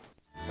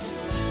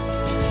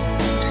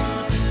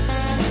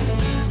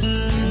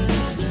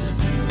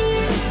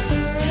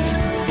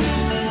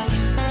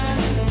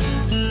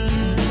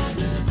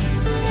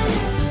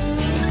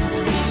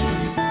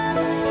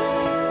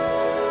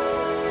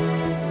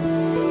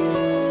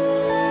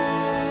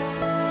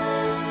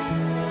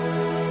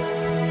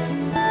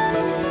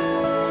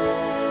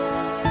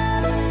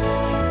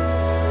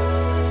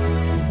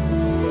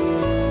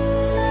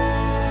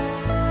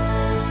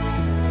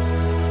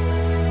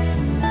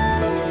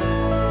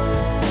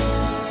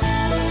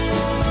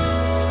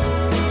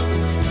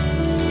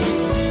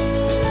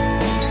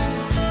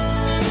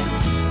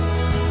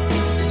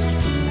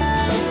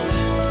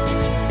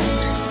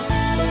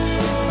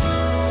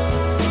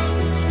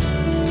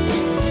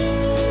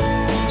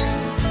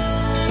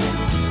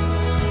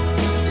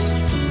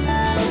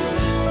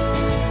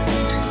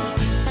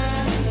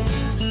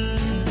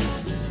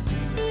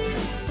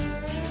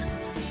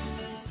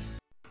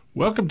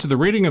Welcome to the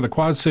reading of the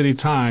Quad City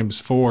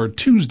Times for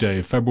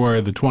Tuesday,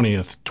 February the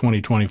 20th,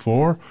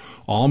 2024.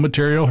 All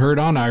material heard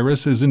on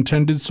Iris is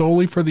intended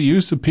solely for the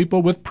use of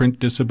people with print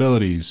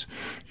disabilities.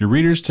 Your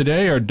readers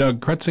today are Doug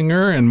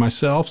Kretzinger and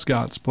myself,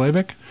 Scott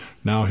Splavik.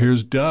 Now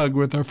here's Doug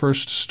with our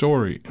first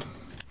story.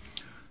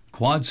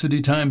 Quad City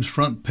Times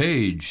front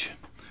page.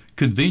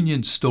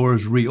 Convenience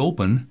stores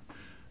reopen.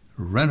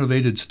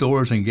 Renovated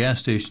stores and gas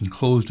stations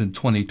closed in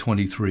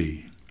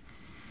 2023.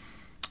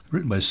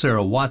 Written by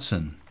Sarah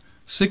Watson.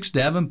 6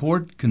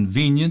 Davenport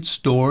convenience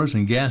stores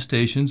and gas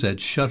stations that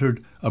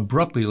shuttered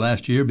abruptly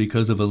last year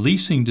because of a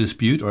leasing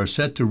dispute are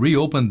set to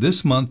reopen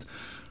this month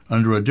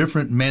under a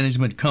different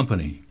management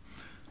company.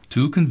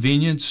 2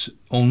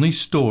 convenience-only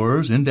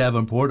stores in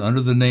Davenport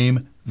under the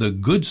name The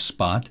Good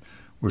Spot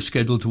were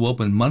scheduled to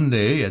open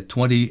Monday at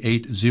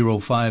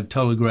 2805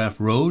 Telegraph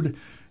Road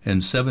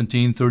and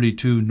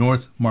 1732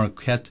 North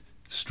Marquette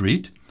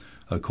Street,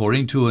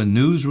 according to a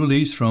news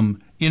release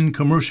from In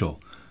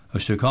Commercial, a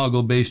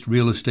Chicago-based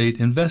real estate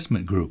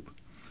investment group.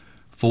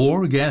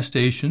 4 gas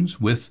stations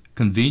with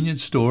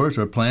convenience stores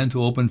are planned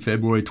to open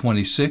February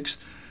 26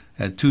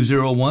 at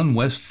 201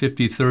 West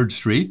 53rd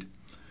Street,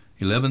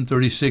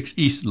 1136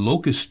 East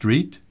Locust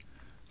Street,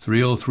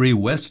 303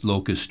 West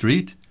Locust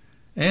Street,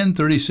 and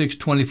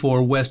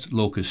 3624 West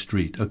Locust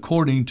Street,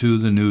 according to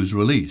the news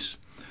release.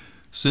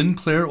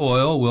 Sinclair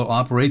Oil will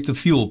operate the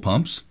fuel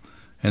pumps,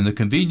 and the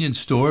convenience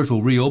stores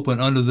will reopen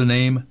under the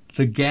name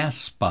The Gas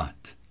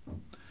Spot.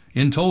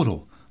 In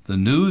total, the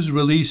news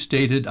release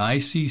stated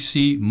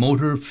ICC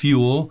Motor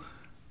Fuel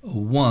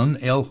 1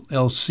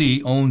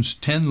 LLC owns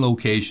 10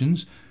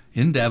 locations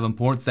in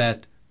Davenport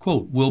that,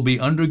 quote, will be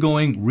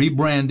undergoing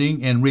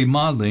rebranding and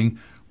remodeling,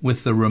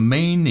 with the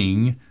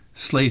remaining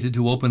slated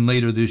to open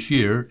later this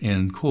year,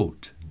 end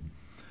quote.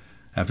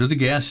 After the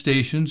gas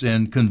stations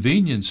and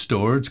convenience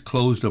stores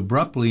closed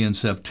abruptly in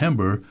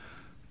September,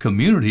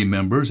 community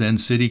members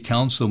and city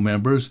council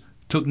members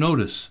took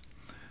notice.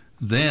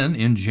 Then,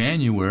 in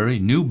January,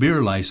 new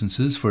beer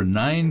licenses for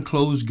 9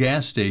 closed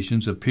gas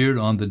stations appeared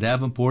on the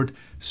Davenport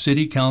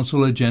City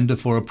Council agenda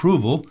for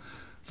approval,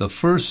 the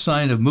first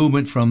sign of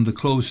movement from the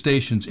closed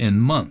stations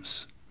in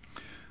months.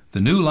 The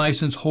new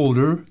license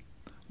holder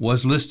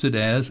was listed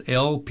as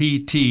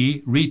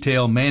LPT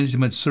Retail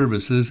Management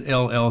Services,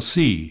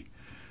 LLC.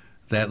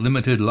 That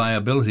limited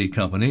liability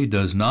company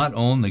does not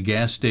own the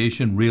gas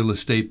station real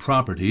estate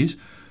properties,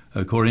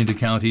 according to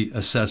county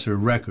assessor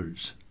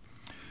records.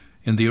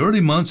 In the early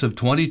months of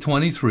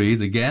 2023,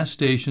 the gas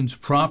station's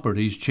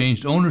properties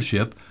changed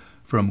ownership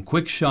from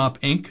Quick Shop,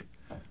 Inc.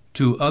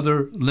 to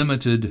other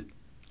limited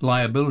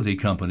liability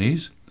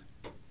companies,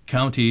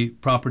 county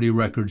property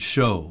records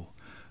show.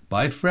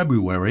 By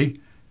February,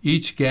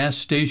 each gas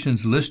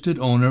station's listed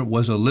owner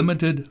was a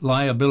limited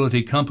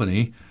liability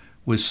company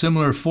with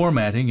similar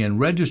formatting and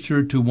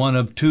registered to one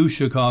of 2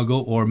 Chicago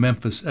or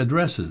Memphis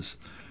addresses.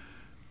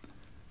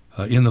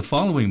 In the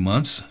following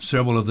months,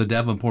 several of the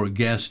Davenport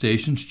gas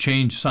stations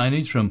changed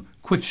signage from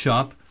Quick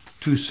Shop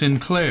to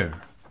Sinclair.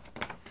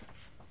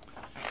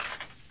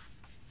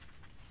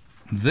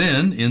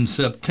 Then, in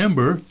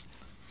September,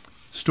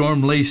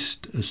 Storm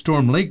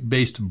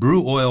Lake-based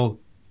Brew Oil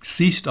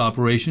ceased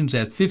operations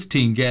at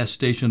 15 gas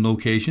station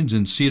locations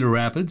in Cedar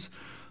Rapids,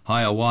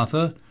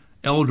 Hiawatha,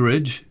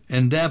 Eldridge,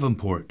 and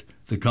Davenport,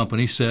 the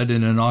company said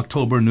in an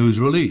October news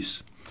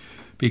release.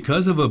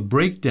 Because of a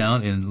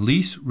breakdown in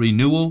lease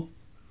renewal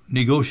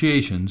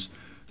negotiations,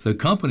 the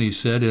company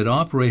said it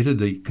operated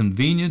the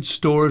convenience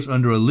stores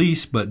under a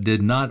lease but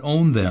did not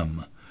own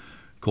them.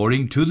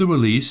 According to the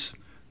release, the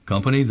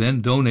company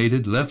then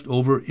donated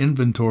leftover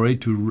inventory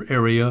to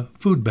area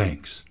food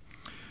banks.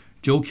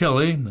 Joe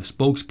Kelly, the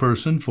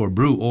spokesperson for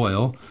Brew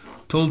Oil,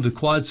 told the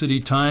Quad City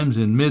Times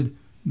in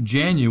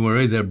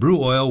mid-January that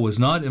Brew Oil was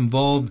not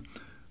involved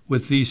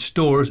with these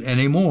stores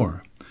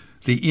anymore.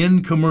 The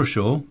In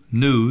Commercial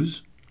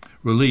news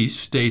release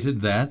stated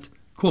that,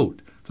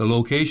 quote, the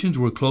locations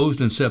were closed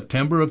in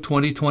September of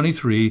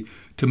 2023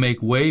 to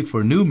make way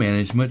for new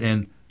management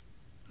and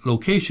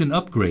location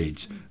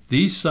upgrades.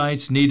 These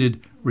sites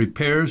needed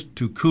repairs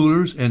to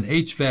coolers and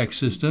HVAC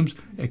systems,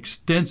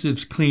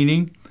 extensive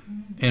cleaning,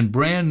 and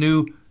brand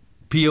new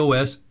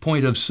POS,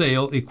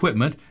 point-of-sale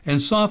equipment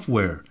and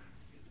software,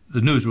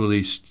 the news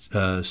release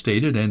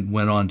stated, and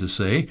went on to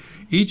say,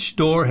 each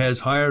store has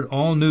hired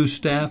all new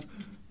staff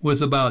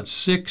with about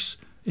 6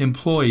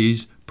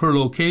 employees per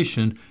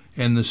location,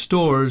 and the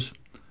stores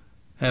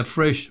have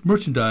fresh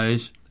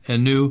merchandise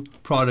and new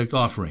product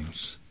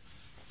offerings.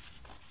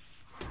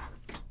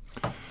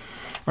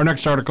 Our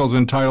next article is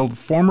entitled,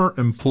 Former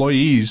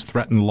Employees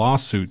Threaten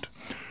Lawsuit.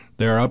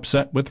 They are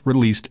upset with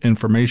released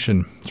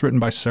information. It's written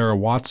by Sarah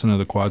Watson of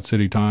the Quad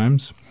City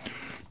Times.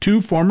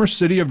 2 former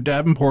City of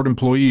Davenport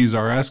employees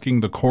are asking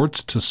the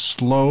courts to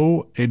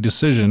slow a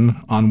decision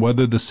on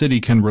whether the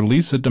city can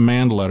release a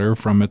demand letter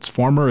from its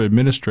former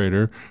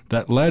administrator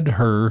that led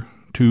her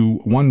to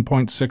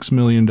 $1.6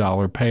 million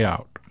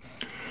payout.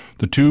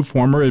 The 2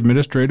 former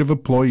administrative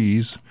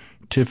employees,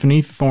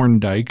 Tiffany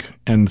Thorndike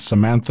and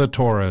Samantha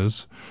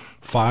Torres,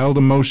 filed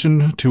a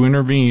motion to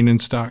intervene in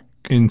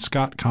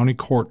Scott County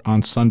Court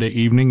on Sunday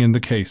evening in the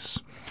case.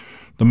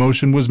 The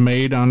motion was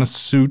made on a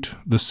suit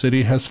the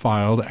city has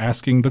filed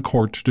asking the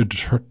court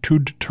to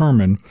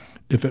determine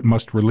if it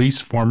must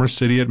release former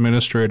city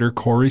administrator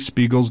Corey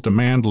Spiegel's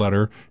demand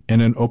letter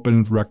in an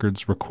open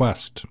records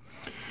request.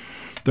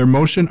 Their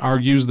motion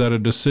argues that a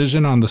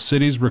decision on the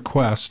city's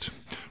request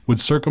would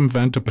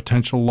circumvent a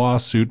potential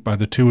lawsuit by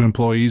the two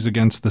employees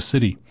against the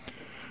city.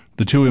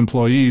 The two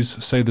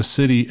employees say the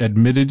city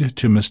admitted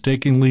to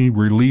mistakenly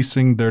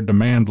releasing their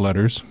demand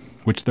letters,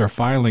 which their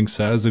filing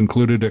says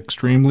included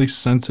extremely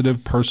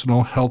sensitive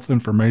personal health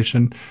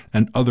information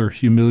and other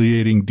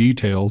humiliating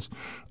details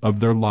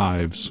of their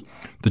lives,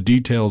 the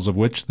details of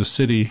which the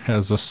city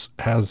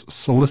has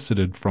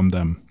solicited from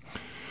them.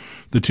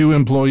 The two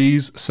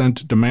employees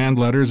sent demand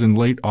letters in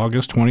late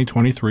August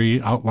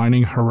 2023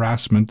 outlining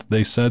harassment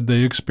they said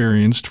they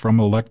experienced from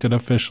elected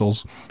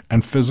officials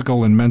and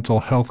physical and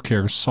mental health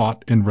care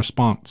sought in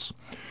response.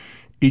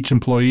 Each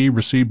employee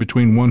received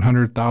between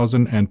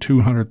 $100,000 and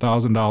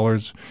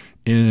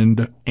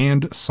 $200,000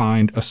 and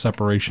signed a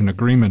separation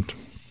agreement.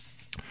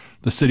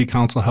 The City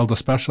Council held a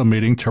special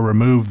meeting to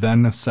remove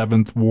then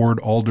 7th Ward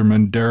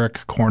Alderman Derek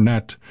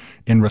Cornett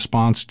in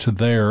response to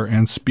their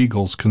and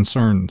Spiegel's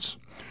concerns.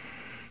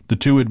 The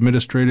two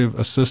administrative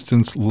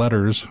assistants'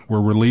 letters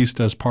were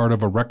released as part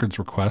of a records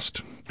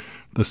request.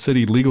 The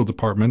city legal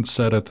department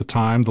said at the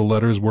time the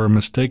letters were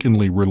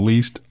mistakenly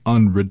released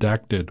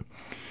unredacted.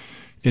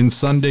 In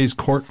Sunday's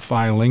court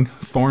filing,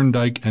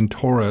 Thorndike and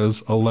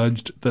Torres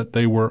alleged that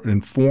they were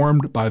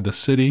informed by the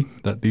city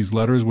that these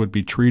letters would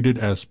be treated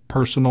as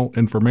personal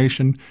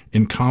information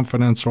in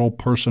confidential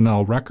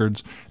personnel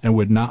records and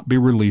would not be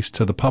released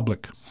to the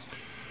public.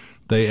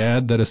 They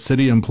add that a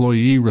city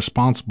employee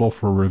responsible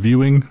for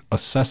reviewing,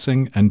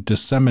 assessing, and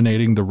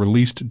disseminating the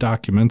released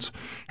documents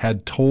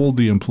had told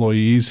the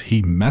employees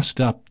he messed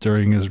up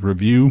during his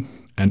review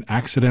and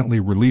accidentally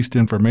released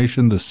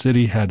information the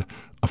city had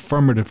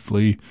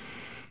affirmatively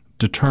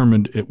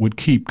determined it would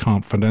keep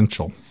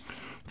confidential.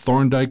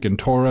 Thorndike and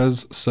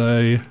Torres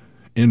say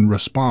in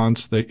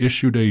response they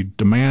issued a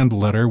demand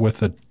letter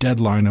with a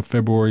deadline of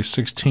February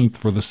 16th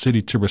for the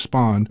city to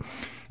respond,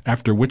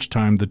 after which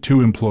time the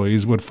two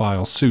employees would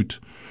file suit.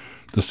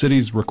 The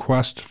city's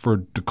request for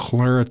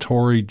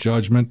declaratory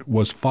judgment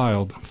was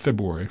filed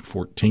February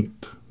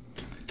 14th.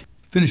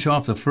 Finish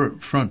off the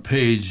front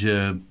page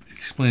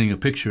explaining a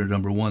picture,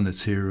 number one,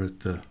 that's here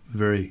at the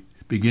very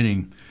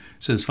beginning.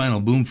 It says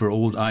final boom for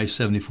old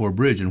I-74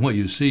 bridge, and what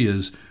you see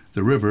is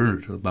the river.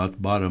 About the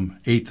bottom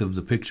eighth of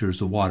the picture is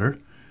the water,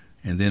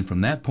 and then from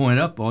that point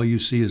up all you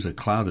see is a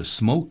cloud of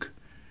smoke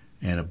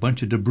and a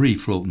bunch of debris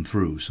floating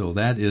through. So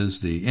that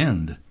is the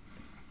end.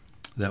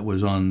 That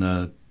was on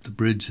the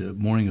bridge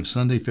morning of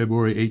Sunday,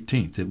 February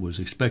 18th. It was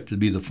expected to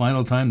be the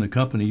final time the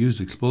company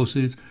used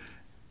explosives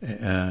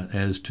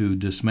as to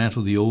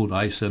dismantle the old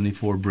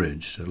I-74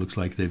 bridge. So it looks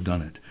like they've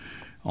done it.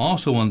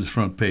 Also on the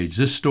front page,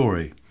 this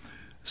story.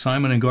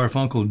 Simon and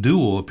Garfunkel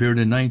duo appeared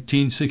in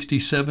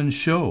 1967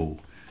 show,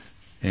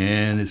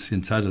 and it's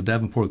entitled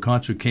Davenport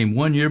Concert came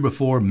 1 year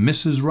before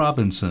Mrs.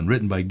 Robinson,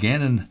 written by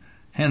Gannon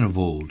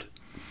Hanavold.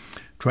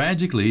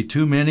 Tragically,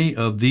 too many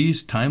of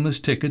these timeless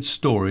ticket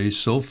stories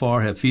so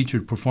far have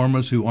featured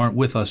performers who aren't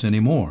with us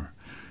anymore.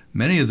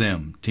 Many of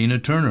them, Tina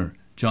Turner,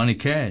 Johnny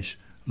Cash,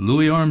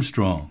 Louis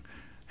Armstrong,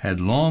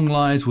 had long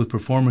lives with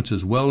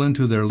performances well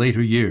into their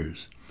later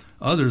years.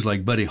 Others,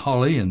 like Buddy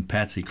Holly and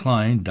Patsy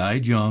Cline,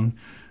 died young,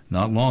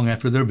 not long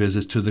after their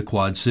visits to the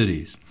Quad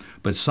Cities.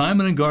 But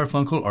Simon and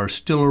Garfunkel are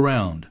still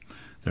around.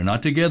 They're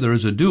not together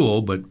as a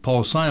duo, but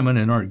Paul Simon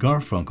and Art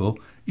Garfunkel,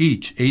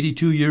 each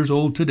 82 years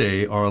old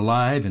today, are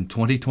alive in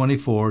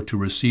 2024 to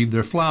receive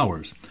their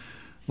flowers.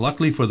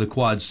 Luckily for the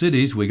Quad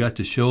Cities, we got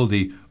to show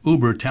the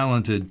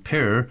uber-talented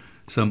pair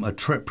some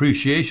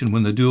appreciation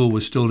when the duo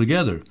was still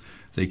together.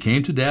 They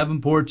came to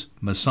Davenport's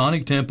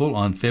Masonic Temple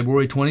on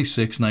February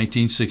 26,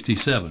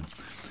 1967.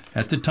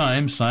 At the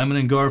time, Simon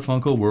and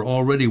Garfunkel were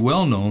already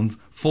well-known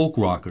folk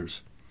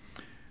rockers.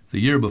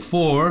 The year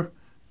before,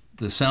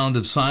 The Sound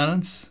of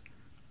Silence,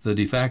 the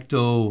de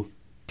facto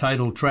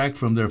title track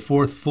from their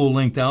fourth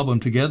full-length album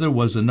together,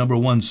 was the number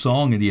one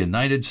song in the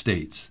United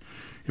States.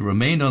 It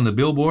remained on the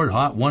Billboard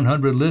Hot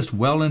 100 list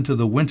well into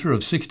the winter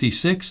of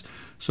 '66,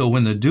 so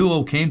when the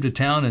duo came to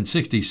town in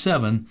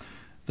 '67,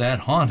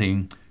 that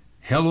haunting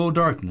Hello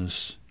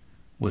Darkness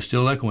was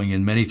still echoing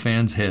in many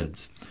fans'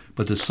 heads.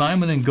 But the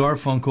Simon and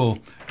Garfunkel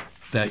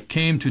that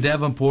came to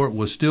Davenport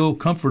was still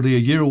comfortably a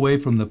year away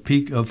from the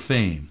peak of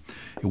fame.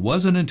 It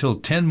wasn't until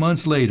 10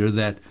 months later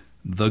that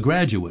The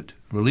Graduate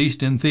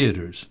released in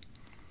theaters.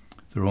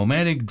 The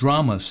romantic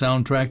drama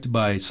soundtracked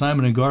by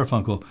Simon and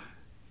Garfunkel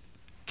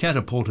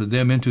catapulted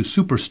them into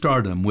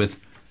superstardom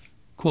with,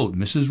 quote,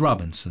 Mrs.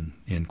 Robinson,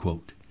 end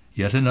quote.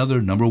 Yet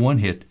another number one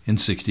hit in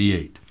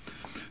 '68.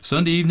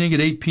 Sunday evening at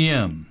 8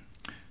 p.m.,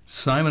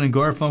 Simon and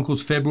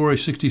Garfunkel's February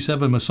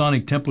 '67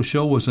 Masonic Temple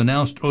show was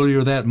announced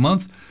earlier that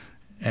month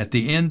at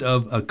the end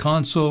of a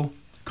concert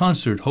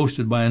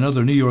hosted by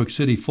another New York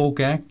City folk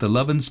act, the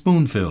Lovin'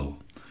 Spoonful.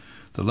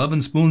 The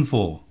Lovin'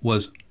 Spoonful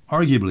was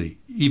arguably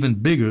even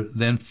bigger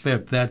than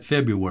that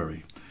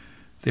February.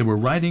 They were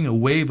riding a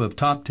wave of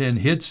top 10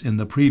 hits in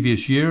the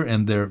previous year,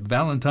 and their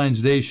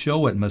Valentine's Day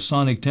show at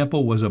Masonic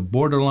Temple was a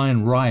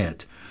borderline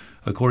riot,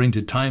 according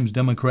to Times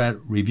Democrat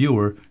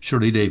reviewer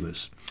Shirley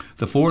Davis.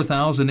 The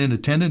 4,000 in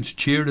attendance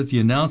cheered at the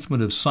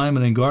announcement of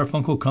Simon and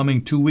Garfunkel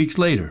coming 2 weeks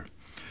later.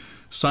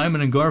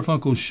 Simon and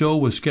Garfunkel's show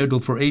was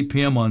scheduled for 8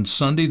 p.m. on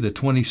Sunday, the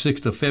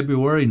 26th of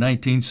February,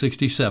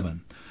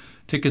 1967.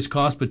 Tickets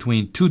cost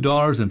between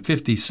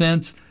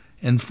 $2.50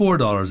 and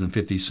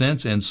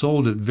 $4.50 and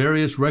sold at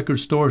various record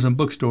stores and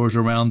bookstores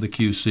around the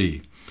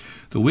QC.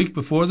 The week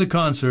before the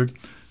concert,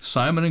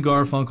 Simon and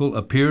Garfunkel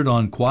appeared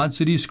on Quad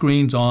City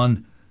screens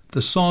on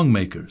The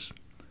Songmakers,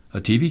 a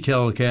TV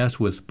telecast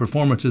with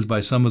performances by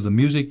some of the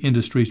music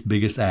industry's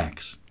biggest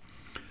acts.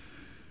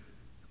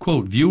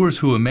 Quote, viewers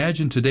who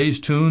imagine today's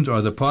tunes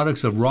are the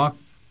products of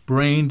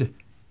rock-brained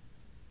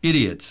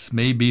idiots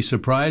may be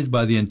surprised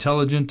by the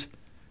intelligent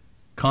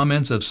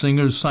comments of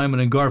singers Simon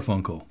and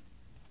Garfunkel,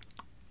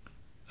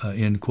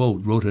 end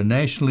quote, wrote a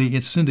nationally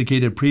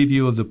syndicated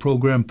preview of the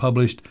program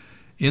published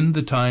in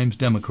the Times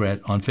Democrat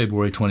on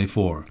February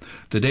 24.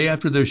 The day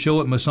after their show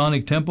at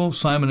Masonic Temple,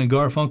 Simon and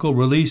Garfunkel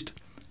released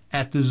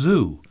At the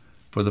Zoo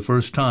for the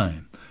first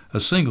time, a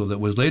single that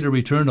was later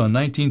returned on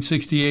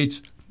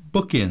 1968's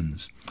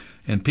Bookends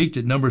and peaked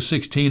at number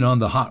 16 on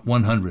the Hot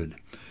 100.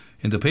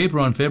 In the paper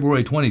on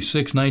February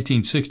 26,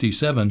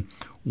 1967,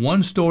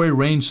 one story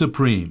reigned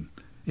supreme.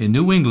 In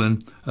New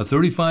England, a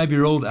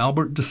 35-year-old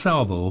Albert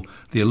DeSalvo,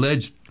 the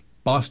alleged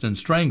Boston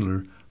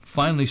Strangler,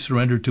 finally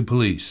surrendered to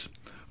police.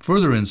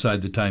 Further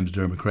inside the Times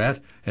Democrat,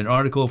 an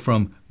article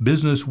from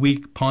Business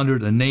Week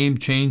pondered a name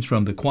change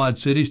from the Quad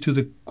Cities to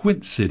the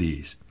Quint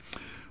Cities.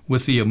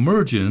 With the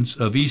emergence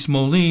of East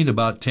Moline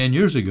about 10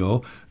 years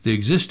ago, the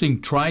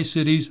existing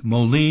Tri-Cities,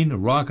 Moline,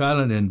 Rock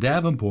Island, and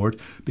Davenport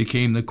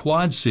became the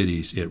Quad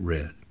Cities, it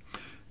read.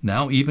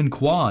 Now even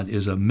Quad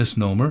is a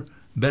misnomer.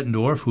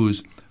 Bettendorf,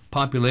 whose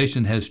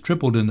population has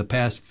tripled in the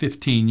past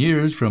 15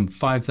 years from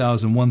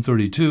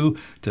 5,132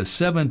 to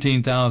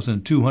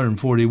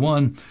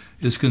 17,241,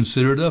 is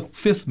considered a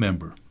fifth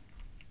member.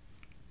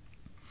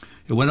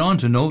 It went on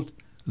to note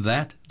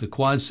that the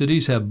Quad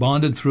Cities have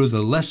bonded through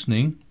the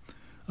lessening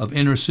of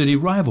inner-city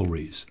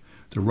rivalries.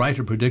 The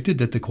writer predicted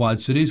that the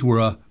Quad Cities were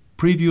a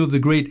preview of the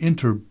great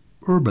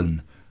interurban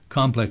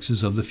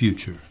complexes of the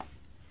future.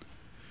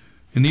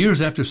 In the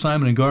years after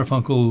Simon and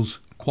Garfunkel's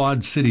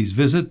Quad Cities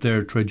visit,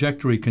 their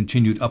trajectory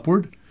continued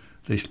upward.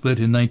 They split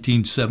in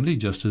 1970,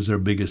 just as their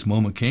biggest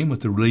moment came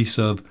with the release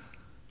of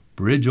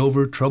Bridge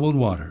Over Troubled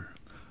Water,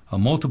 a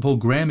multiple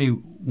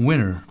Grammy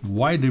winner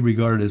widely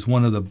regarded as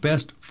one of the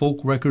best folk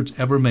records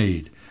ever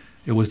made.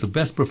 It was the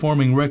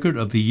best-performing record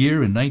of the year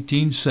in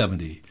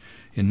 1970.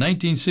 In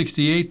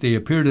 1968, they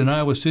appeared in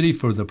Iowa City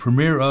for the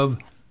premiere of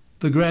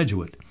The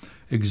Graduate,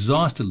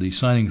 exhaustedly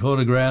signing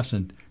photographs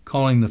and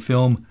calling the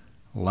film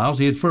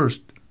lousy at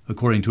first,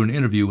 according to an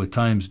interview with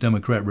Times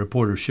Democrat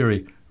reporter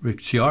Sherry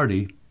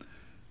Ricciardi,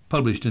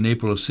 published in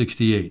April of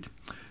 '68.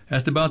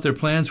 Asked about their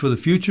plans for the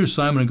future,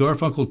 Simon and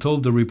Garfunkel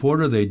told the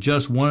reporter they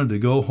just wanted to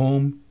go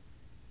home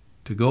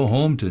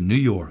to New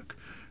York.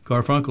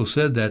 Garfunkel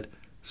said that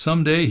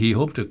someday he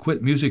hoped to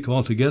quit music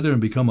altogether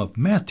and become a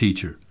math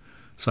teacher.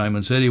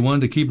 Simon said he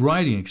wanted to keep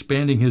writing,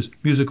 expanding his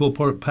musical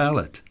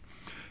palette.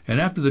 And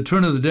after the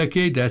turn of the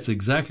decade, that's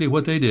exactly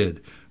what they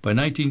did. By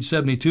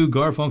 1972,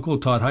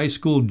 Garfunkel taught high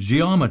school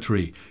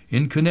geometry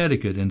in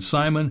Connecticut, and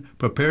Simon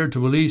prepared to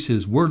release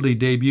his Wordly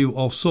debut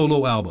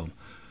solo album.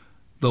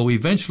 Though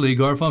eventually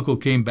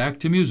Garfunkel came back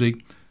to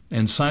music,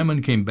 and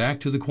Simon came back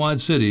to the Quad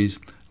Cities,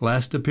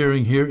 last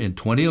appearing here in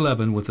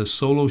 2011 with a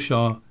solo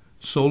show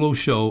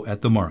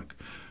at the Mark.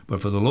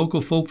 But for the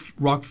local folk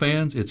rock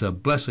fans, it's a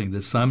blessing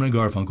that Simon and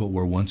Garfunkel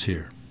were once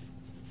here.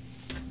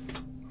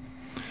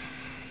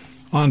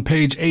 On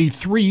page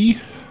A3,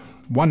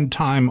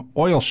 one-time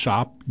oil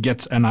shop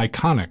gets an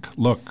iconic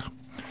look.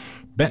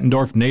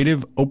 Bettendorf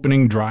native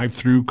opening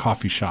drive-through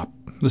coffee shop.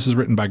 This is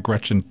written by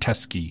Gretchen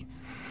Teskey.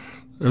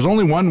 There's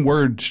only one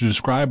word to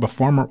describe a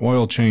former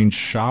oil change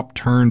shop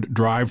turned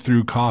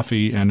drive-through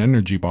coffee and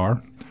energy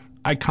bar.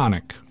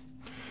 Iconic.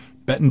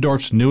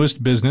 Bettendorf's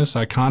newest business,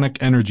 Iconic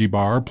Energy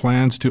Bar,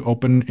 plans to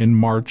open in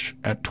March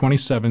at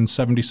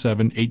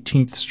 2777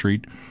 18th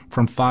Street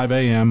from 5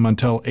 a.m.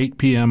 until 8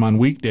 p.m. on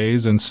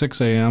weekdays and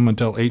 6 a.m.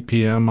 until 8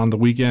 p.m. on the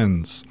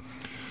weekends.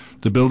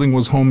 The building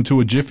was home to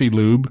a Jiffy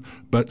Lube,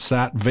 but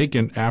sat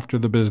vacant after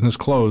the business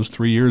closed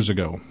 3 years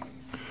ago.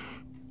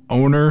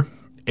 Owner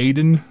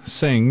Aiden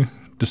Singh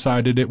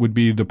decided it would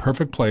be the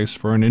perfect place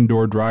for an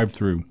indoor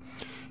drive-through.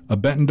 A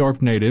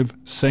Bettendorf native,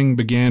 Singh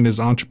began his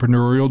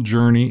entrepreneurial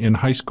journey in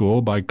high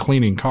school by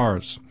cleaning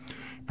cars.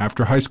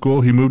 After high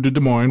school, he moved to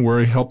Des Moines, where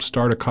he helped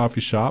start a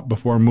coffee shop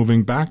before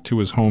moving back to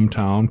his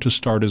hometown to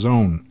start his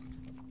own.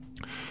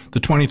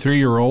 The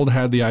 23-year-old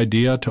had the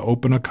idea to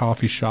open a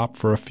coffee shop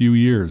for a few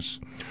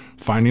years.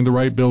 Finding the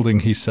right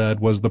building, he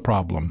said, was the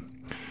problem.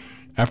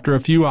 After a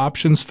few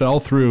options fell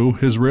through,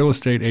 his real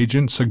estate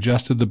agent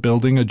suggested the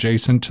building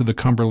adjacent to the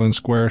Cumberland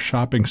Square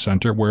shopping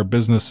center where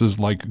businesses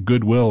like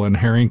Goodwill and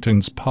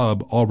Harrington's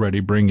Pub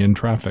already bring in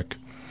traffic.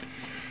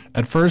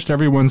 At first,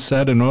 everyone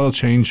said an oil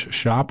change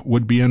shop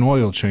would be an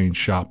oil change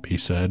shop, he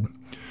said.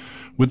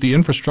 With the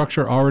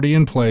infrastructure already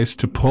in place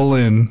to pull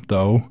in,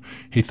 though,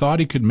 he thought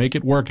he could make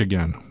it work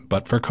again,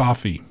 but for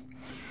coffee.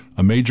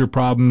 A major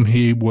problem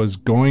he was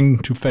going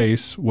to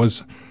face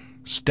was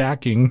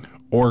stacking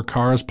or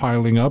cars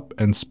piling up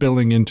and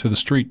spilling into the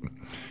street.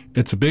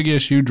 It's a big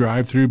issue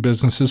drive-through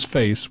businesses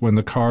face when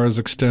the cars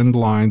extend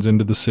lines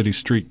into the city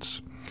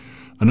streets.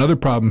 Another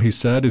problem, he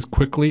said, is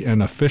quickly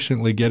and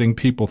efficiently getting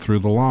people through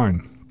the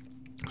line.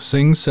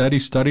 Singh said he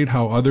studied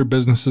how other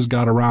businesses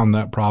got around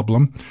that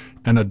problem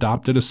and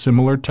adopted a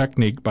similar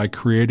technique by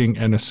creating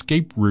an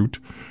escape route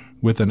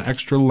with an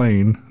extra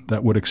lane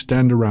that would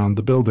extend around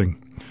the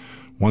building.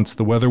 Once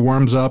the weather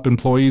warms up,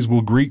 employees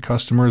will greet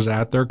customers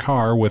at their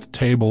car with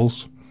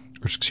tablets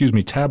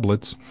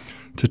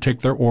to take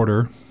their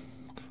order,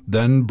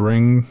 then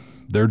bring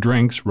their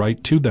drinks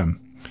right to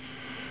them.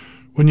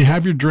 When you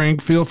have your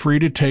drink, feel free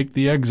to take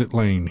the exit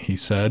lane, he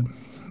said.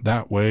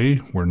 That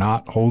way, we're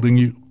not holding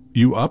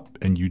you up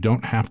and you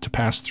don't have to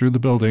pass through the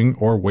building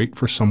or wait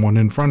for someone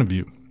in front of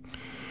you.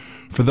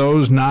 For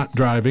those not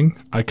driving,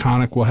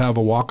 Iconic will have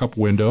a walk-up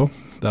window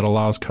that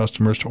allows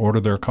customers to order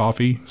their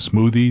coffee,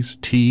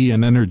 smoothies, tea,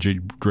 and energy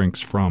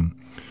drinks from.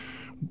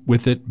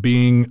 With it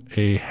being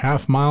a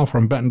half mile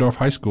from Bettendorf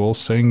High School,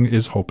 Singh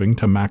is hoping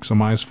to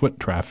maximize foot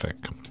traffic.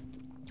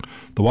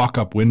 The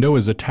walk-up window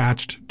is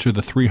attached to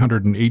the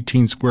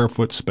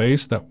 318-square-foot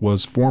space that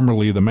was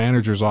formerly the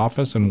manager's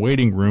office and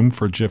waiting room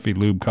for Jiffy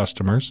Lube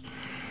customers.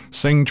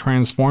 Singh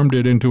transformed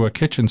it into a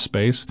kitchen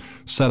space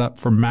set up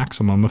for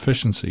maximum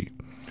efficiency.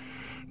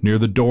 Near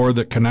the door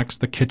that connects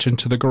the kitchen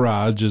to the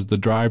garage is the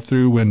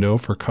drive-through window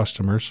for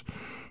customers.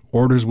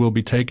 Orders will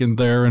be taken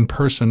there in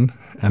person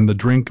and the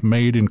drink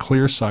made in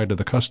clear sight of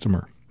the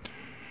customer.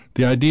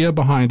 The idea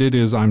behind it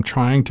is I'm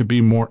trying to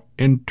be more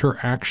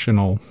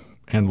interactional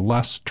and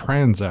less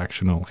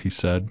transactional, he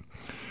said.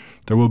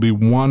 There will be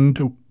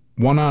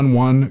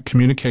one-on-one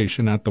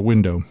communication at the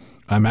window.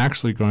 I'm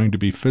actually going to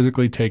be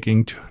physically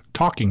talking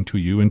to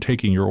you and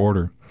taking your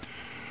order.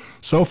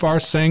 So far,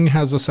 Singh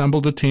has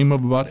assembled a team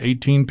of about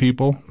 18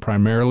 people,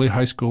 primarily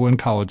high school and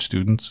college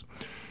students.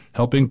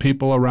 Helping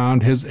people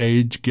around his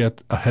age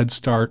get a head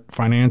start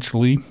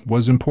financially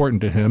was important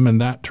to him, and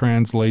that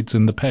translates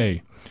in the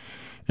pay.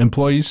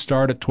 Employees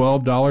start at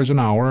 $12 an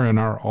hour and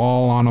are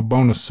all on a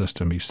bonus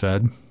system, he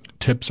said.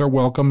 Tips are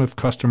welcome if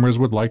customers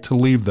would like to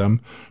leave them,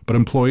 but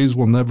employees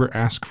will never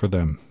ask for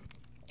them.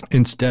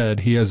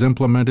 Instead, he has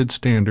implemented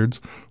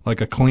standards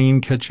like a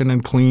clean kitchen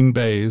and clean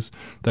bays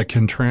that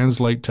can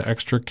translate to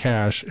extra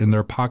cash in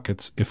their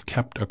pockets if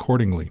kept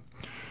accordingly.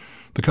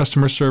 The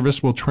customer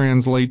service will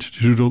translate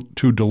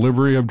to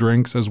delivery of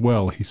drinks as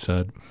well, he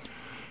said.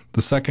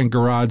 The second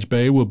garage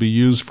bay will be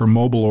used for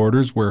mobile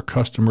orders where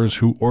customers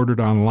who ordered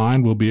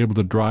online will be able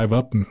to drive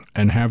up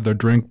and have their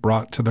drink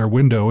brought to their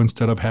window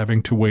instead of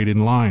having to wait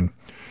in line.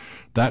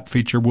 That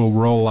feature will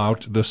roll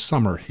out this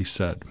summer, he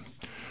said.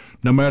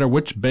 No matter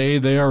which bay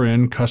they are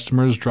in,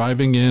 customers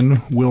driving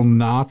in will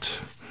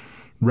not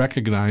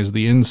recognize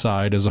the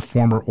inside as a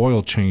former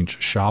oil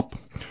change shop.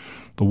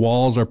 The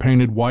walls are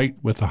painted white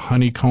with a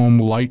honeycomb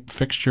light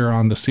fixture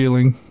on the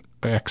ceiling,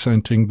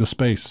 accenting the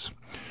space.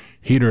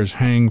 Heaters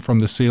hang from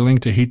the ceiling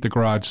to heat the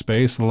garage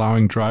space,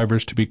 allowing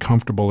drivers to be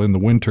comfortable in the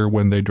winter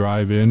when they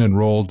drive in and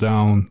roll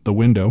down the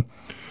window.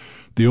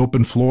 The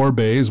open floor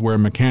bays where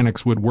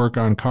mechanics would work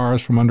on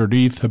cars from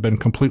underneath have been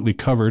completely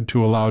covered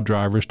to allow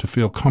drivers to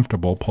feel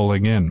comfortable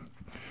pulling in.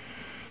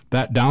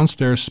 That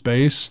downstairs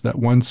space that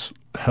once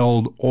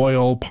held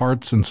oil,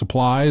 parts, and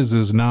supplies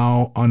is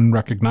now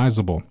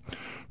unrecognizable.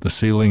 The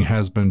ceiling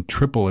has been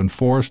triple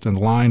enforced and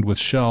lined with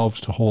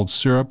shelves to hold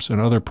syrups and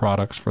other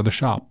products for the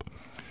shop.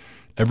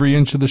 Every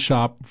inch of the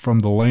shop, from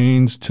the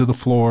lanes to the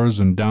floors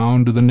and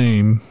down to the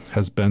name,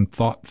 has been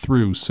thought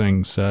through,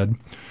 Singh said.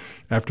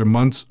 After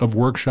months of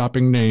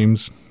workshopping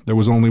names, there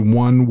was only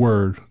one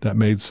word that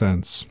made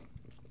sense.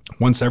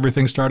 Once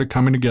everything started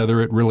coming together,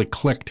 it really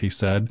clicked, he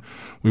said.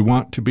 We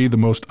want to be the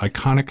most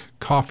iconic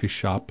coffee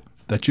shop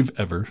that you've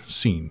ever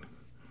seen.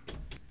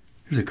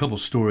 Here's a couple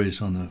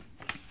stories on the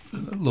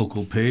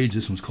local page.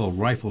 This one's called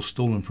Rifle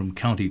Stolen from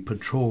County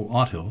Patrol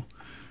Auto.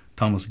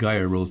 Thomas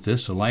Geyer wrote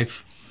this.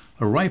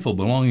 A rifle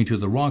belonging to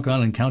the Rock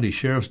Island County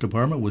Sheriff's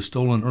Department was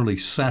stolen early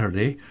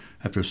Saturday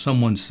after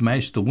someone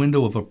smashed the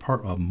window of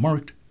a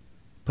marked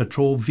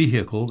patrol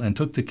vehicle and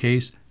took the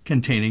case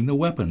containing the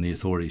weapon, the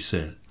authorities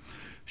said.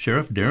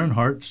 Sheriff Darren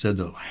Hart said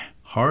the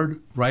hard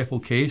rifle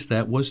case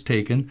that was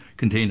taken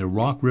contained a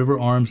Rock River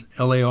Arms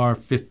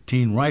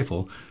LAR-15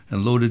 rifle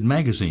and loaded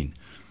magazine.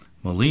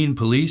 Moline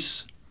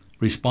police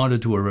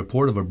responded to a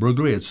report of a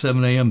burglary at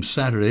 7 a.m.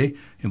 Saturday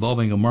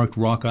involving a marked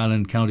Rock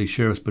Island County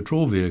Sheriff's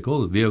Patrol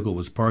vehicle. The vehicle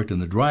was parked in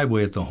the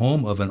driveway at the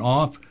home of an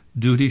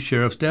off-duty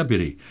sheriff's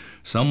deputy.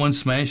 Someone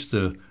smashed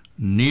the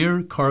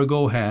rear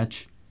cargo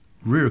hatch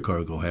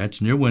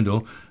near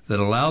window that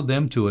allowed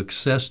them to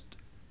access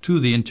to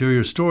the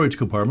interior storage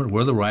compartment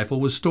where the rifle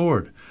was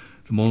stored.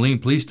 The Moline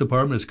Police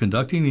Department is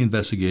conducting the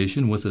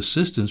investigation with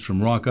assistance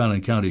from Rock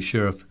Island County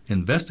Sheriff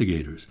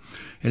investigators.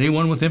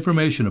 Anyone with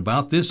information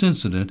about this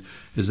incident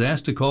is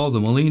asked to call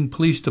the Moline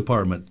Police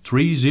Department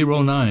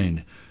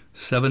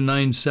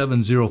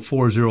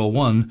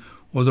 309-797-0401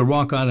 or the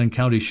Rock Island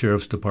County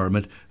Sheriff's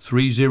Department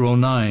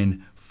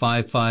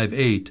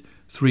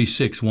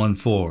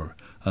 309-558-3614.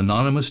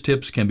 Anonymous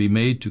tips can be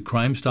made to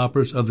Crime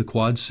Stoppers of the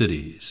Quad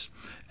Cities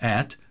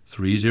at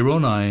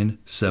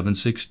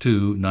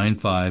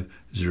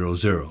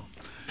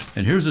 309-762-9500.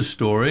 And here's a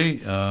story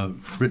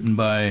written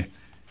by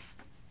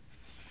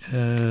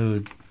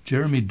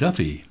Jeremy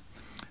Duffy.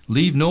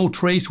 Leave no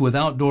trace with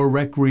outdoor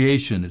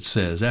recreation, it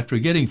says. After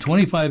getting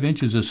 25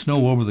 inches of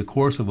snow over the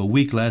course of a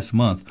week last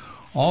month,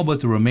 all but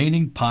the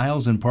remaining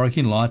piles and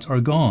parking lots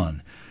are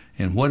gone,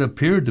 and what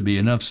appeared to be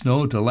enough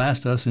snow to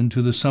last us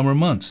into the summer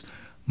months.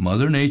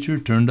 Mother Nature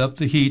turned up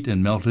the heat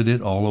and melted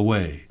it all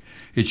away.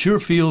 It sure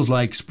feels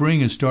like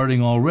spring is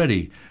starting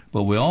already,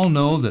 but we all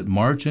know that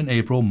March and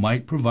April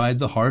might provide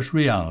the harsh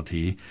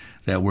reality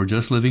that we're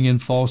just living in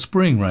fall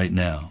spring right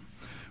now.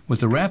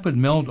 With the rapid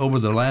melt over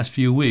the last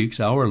few weeks,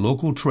 our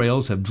local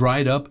trails have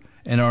dried up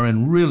and are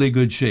in really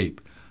good shape.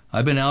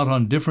 I've been out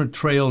on different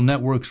trail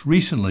networks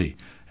recently,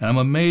 and I'm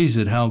amazed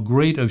at how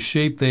great of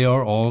shape they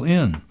are all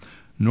in.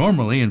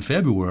 Normally in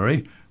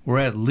February, we're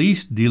at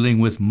least dealing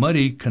with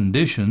muddy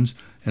conditions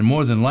and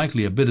more than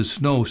likely a bit of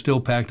snow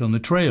still packed on the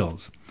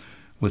trails.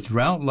 With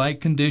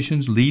drought-like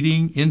conditions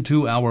leading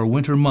into our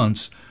winter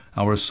months,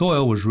 our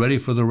soil was ready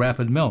for the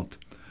rapid melt.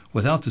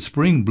 Without the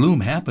spring bloom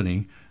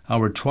happening,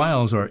 our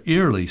trials are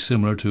eerily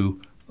similar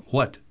to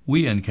what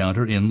we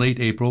encounter in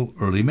late April,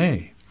 early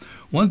May.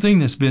 One thing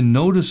that's been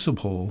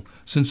noticeable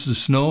since the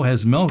snow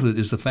has melted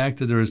is the fact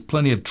that there is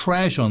plenty of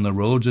trash on the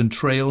roads and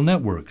trail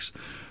networks.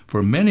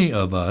 For many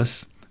of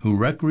us who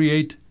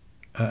recreate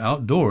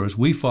outdoors,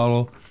 we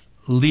follow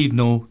leave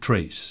no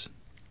trace.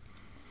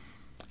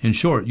 In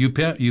short, you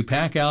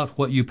pack out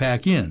what you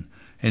pack in,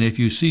 and if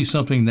you see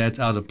something that's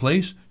out of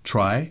place,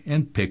 try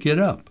and pick it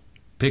up.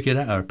 Pack it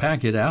out.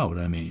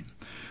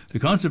 The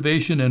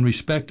conservation and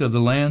respect of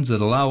the lands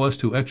that allow us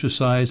to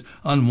exercise,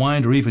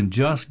 unwind, or even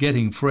just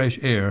getting fresh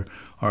air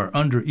are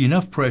under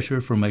enough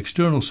pressure from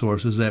external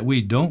sources that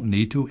we don't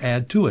need to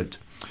add to it.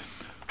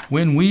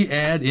 When we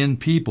add in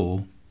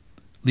people,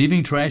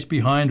 leaving trash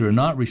behind or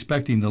not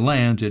respecting the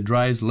lands, it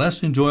drives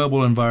less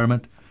enjoyable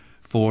environment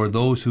for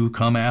those who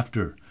come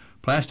after.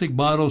 Plastic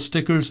bottles,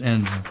 stickers,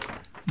 and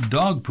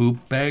dog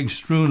poop bags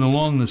strewn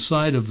along the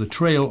side of the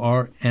trail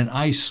are an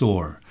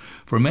eyesore.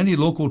 For many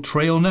local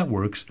trail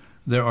networks,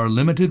 there are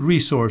limited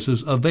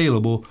resources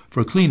available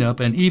for cleanup,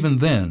 and even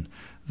then,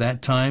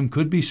 that time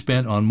could be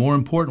spent on more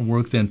important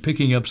work than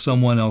picking up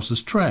someone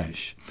else's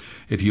trash.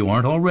 If you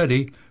aren't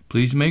already,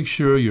 please make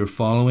sure you're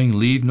following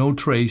leave no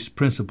trace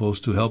principles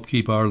to help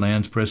keep our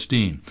lands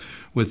pristine.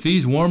 With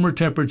these warmer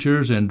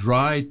temperatures and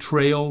dry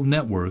trail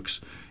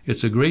networks,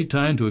 it's a great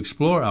time to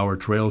explore our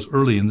trails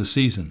early in the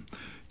season.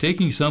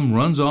 Taking some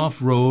runs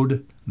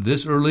off-road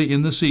this early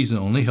in the season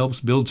only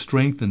helps build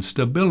strength and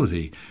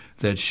stability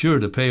that's sure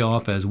to pay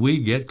off as we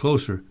get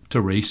closer to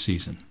race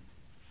season.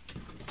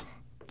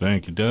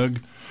 Thank you, Doug.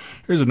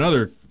 Here's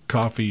another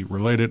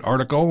coffee-related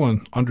article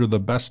and under the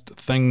best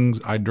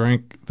things I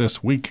drank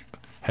this week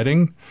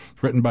heading.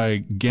 It's written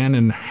by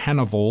Gannon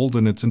Hannavold,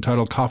 and it's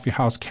entitled Coffee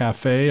House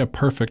Cafe, a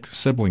Perfect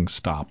Sibling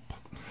Stop.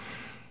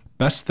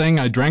 Best thing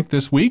I drank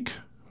this week?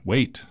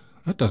 Wait,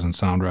 that doesn't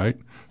sound right.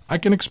 I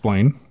can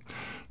explain.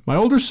 My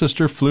older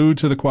sister flew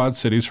to the Quad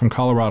Cities from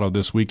Colorado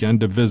this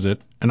weekend to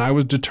visit, and I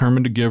was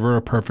determined to give her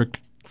a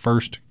perfect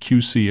first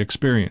QC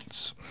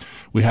experience.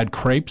 We had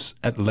crepes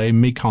at Le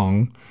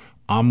Mekong,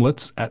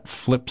 omelets at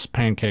Flip's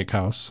Pancake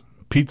House,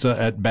 pizza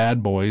at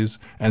Bad Boys,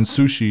 and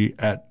sushi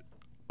at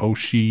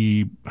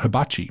Oshi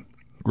Hibachi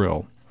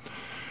Grill.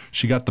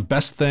 She got the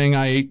best thing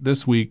I ate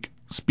this week,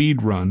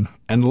 speed run,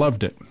 and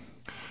loved it.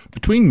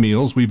 Between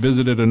meals, we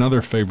visited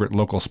another favorite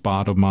local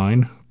spot of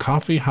mine,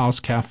 Coffee House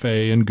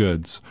Cafe and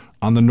Goods,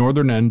 on the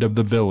northern end of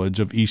the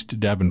village of East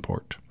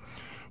Davenport.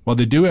 While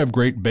they do have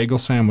great bagel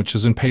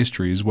sandwiches and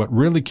pastries, what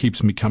really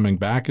keeps me coming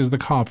back is the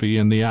coffee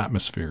and the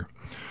atmosphere.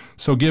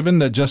 So given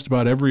that just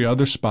about every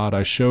other spot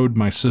I showed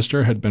my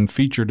sister had been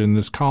featured in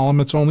this column,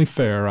 it's only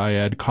fair I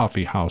add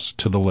Coffee House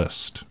to the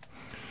list.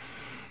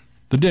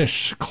 The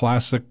dish,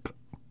 classic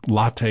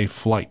latte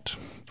flight.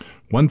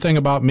 One thing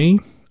about me,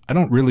 I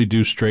don't really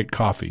do straight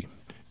coffee.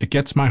 It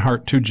gets my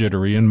heart too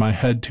jittery and my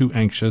head too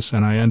anxious,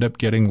 and I end up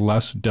getting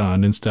less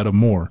done instead of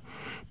more.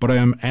 But I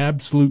am an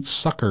absolute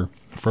sucker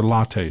for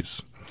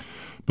lattes.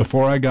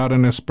 Before I got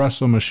an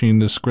espresso machine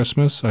this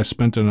Christmas, I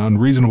spent an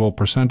unreasonable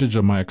percentage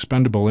of my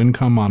expendable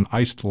income on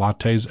iced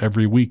lattes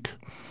every week.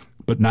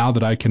 But now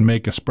that I can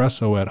make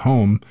espresso at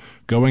home,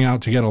 going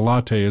out to get a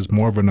latte is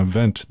more of an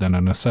event than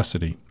a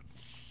necessity.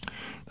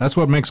 That's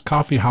what makes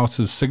Coffee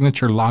House's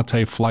signature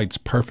latte flights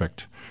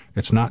perfect.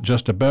 It's not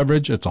just a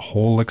beverage, it's a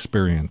whole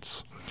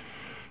experience.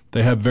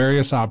 They have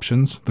various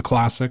options. The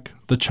classic,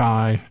 the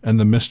chai, and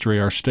the mystery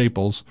are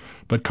staples,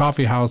 but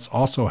Coffee House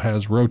also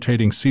has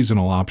rotating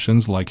seasonal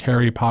options like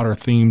Harry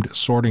Potter-themed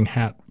Sorting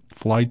Hat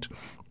Flight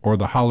or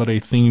the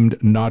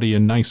holiday-themed Naughty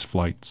and Nice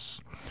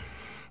flights.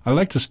 I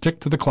like to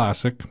stick to the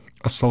classic,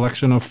 a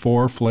selection of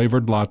 4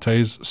 flavored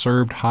lattes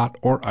served hot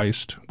or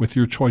iced with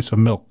your choice of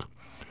milk.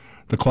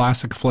 The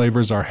classic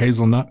flavors are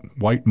hazelnut,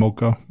 white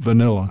mocha,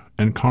 vanilla,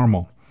 and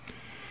caramel.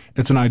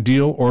 It's an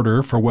ideal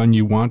order for when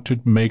you want to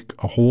make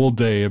a whole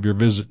day of your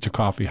visit to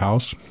Coffee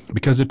House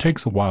because it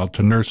takes a while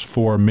to nurse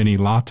 4 mini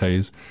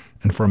lattes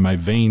and for my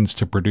veins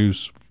to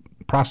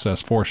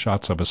process 4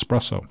 shots of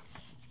espresso.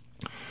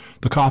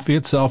 The coffee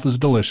itself is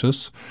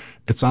delicious.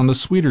 It's on the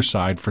sweeter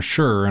side for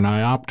sure, and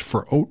I opt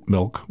for oat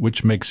milk,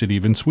 which makes it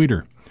even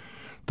sweeter.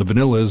 The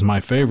vanilla is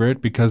my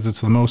favorite because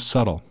it's the most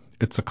subtle.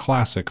 It's a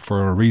classic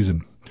for a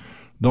reason.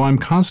 Though I'm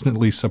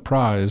constantly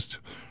surprised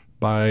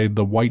by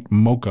the white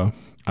mocha,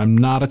 I'm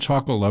not a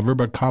chocolate lover,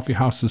 but Coffee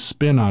House's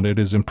spin on it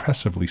is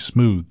impressively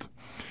smooth.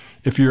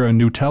 If you're a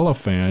Nutella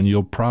fan,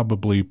 you'll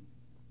probably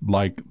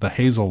like the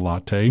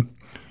hazelnut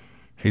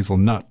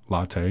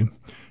latte,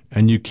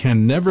 and you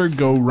can never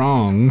go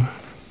wrong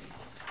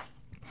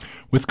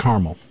with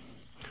caramel.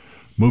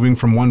 Moving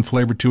from one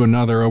flavor to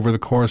another over the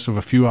course of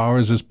a few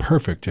hours is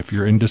perfect if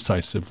you're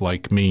indecisive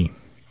like me.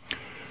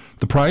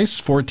 The price,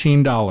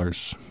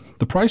 $14.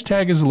 The price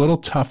tag is a little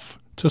tough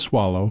to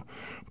swallow,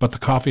 but the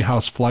Coffee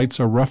House flights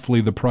are roughly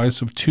the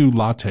price of 2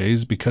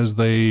 lattes because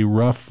they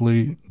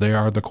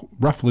are the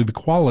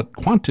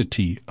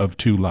quantity of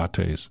 2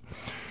 lattes,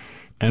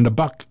 and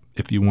 $1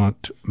 if you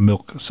want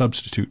milk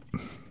substitute.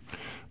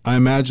 I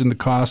imagine the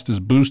cost is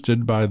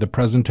boosted by the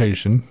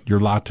presentation. Your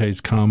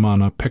lattes come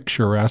on a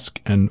picturesque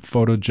and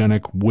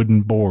photogenic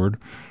wooden board,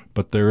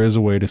 but there is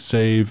a way to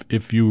save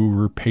if you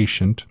were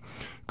patient.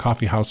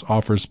 Coffee House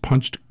offers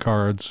punched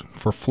cards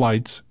for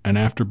flights, and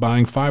after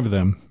buying 5 of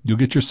them, you'll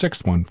get your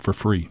 6th one for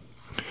free.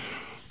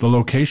 The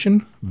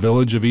location,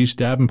 Village of East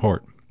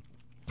Davenport.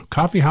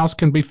 Coffee House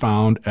can be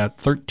found at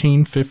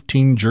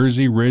 1315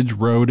 Jersey Ridge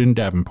Road in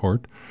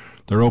Davenport.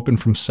 They're open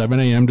from 7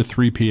 a.m. to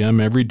 3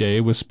 p.m. every day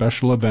with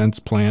special events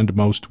planned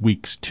most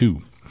weeks,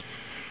 too.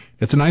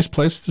 It's a nice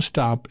place to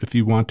stop if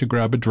you want to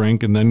grab a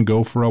drink and then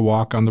go for a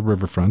walk on the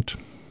riverfront.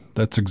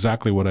 That's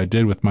exactly what I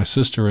did with my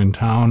sister in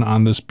town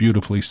on this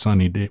beautifully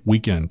sunny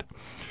weekend.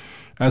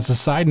 As a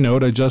side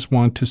note, I just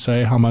want to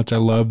say how much I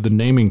love the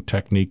naming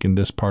technique in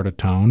this part of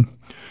town.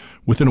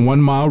 Within a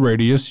 1-mile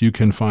radius, you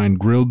can find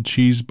Grilled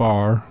Cheese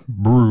Bar,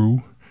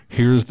 Brew,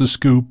 Here's the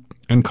Scoop,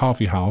 and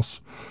Coffee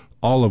House,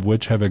 all of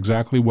which have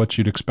exactly what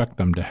you'd expect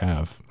them to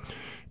have.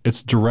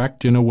 It's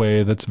direct in a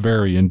way that's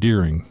very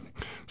endearing.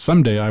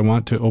 Someday I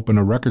want to open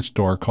a record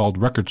store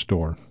called Record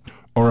Store,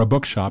 or a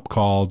bookshop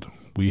called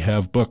We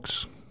Have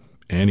Books.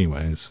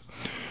 Anyways,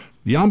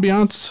 the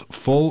ambiance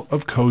full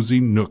of cozy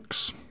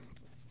nooks.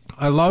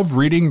 I love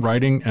reading,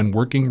 writing, and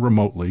working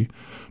remotely,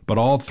 but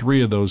all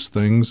 3 of those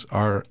things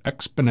are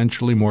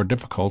exponentially more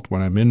difficult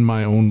when I'm in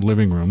my own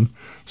living room,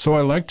 so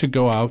I like to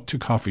go out to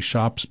coffee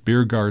shops,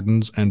 beer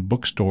gardens, and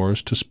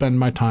bookstores to spend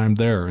my time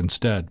there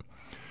instead.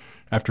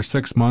 After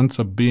 6 months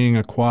of being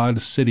a Quad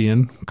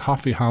Cityan,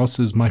 Coffee House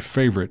is my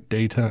favorite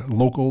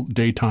local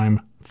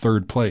daytime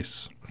third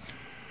place.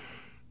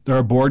 There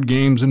are board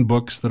games and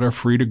books that are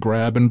free to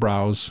grab and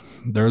browse.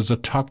 There's a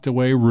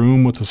tucked-away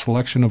room with a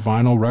selection of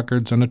vinyl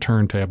records and a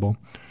turntable.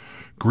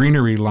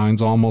 Greenery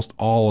lines almost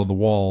all of the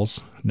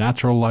walls.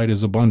 Natural light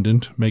is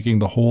abundant, making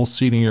the whole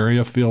seating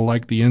area feel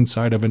like the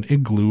inside of an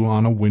igloo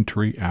on a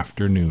wintry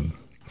afternoon.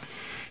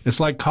 It's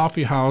like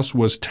Coffee House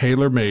was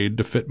tailor-made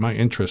to fit my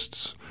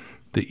interests.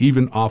 They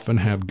even often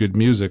have good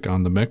music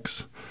on the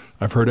mix.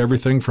 I've heard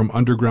everything from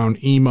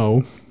underground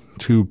emo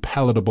to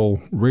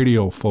palatable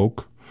radio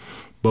folk,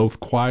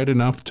 both quiet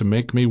enough to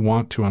make me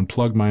want to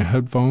unplug my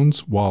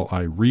headphones while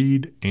I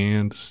read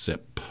and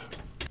sip.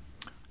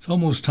 It's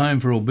almost time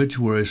for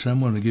obituaries, so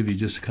I'm going to give you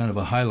just kind of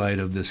a highlight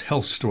of this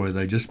health story that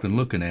I've just been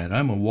looking at.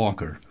 I'm a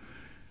walker,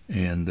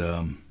 and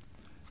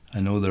I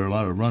know there are a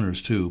lot of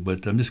runners too,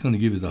 but I'm just going to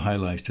give you the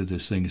highlights to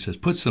this thing. It says,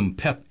 put some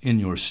pep in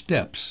your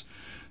steps.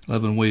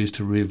 11 ways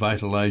to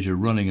revitalize your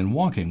running and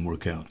walking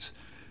workouts.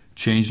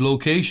 Change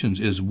locations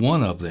is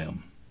one of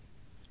them.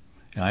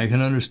 I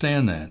can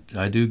understand that.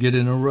 I do get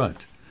in a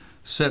rut.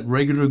 Set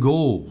regular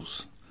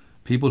goals.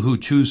 People who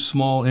choose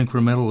small,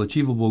 incremental,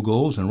 achievable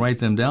goals and write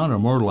them down are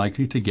more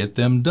likely to get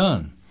them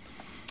done.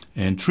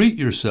 And treat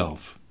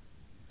yourself.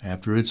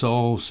 After it's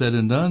all said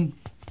and done,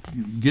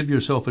 give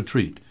yourself a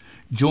treat.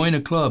 Join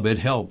a club. It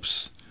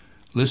helps.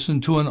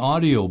 Listen to an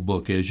audio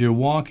book as you're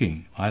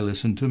walking. I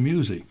listen to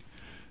music.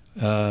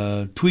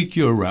 Tweak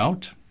your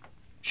route.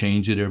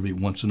 Change it every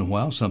once in a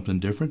while, something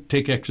different.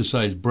 Take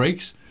exercise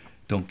breaks.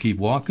 Don't keep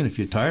walking. If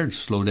you're tired,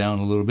 slow down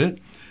a little bit.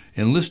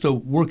 Enlist a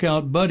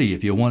workout buddy.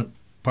 If you want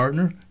a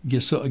partner,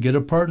 get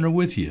a partner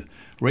with you.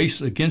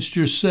 Race against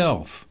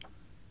yourself.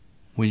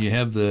 When you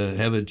have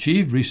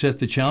achieved, reset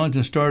the challenge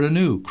and start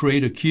anew.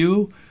 Create a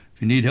cue.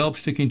 If you need help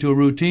sticking to a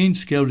routine,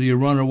 schedule your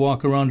run or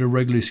walk around a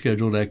regularly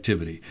scheduled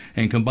activity.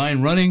 And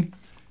combine running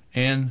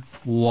and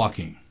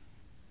walking.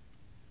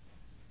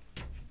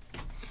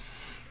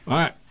 All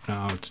right,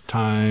 now it's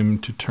time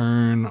to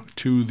turn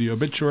to the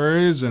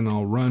obituaries, and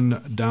I'll run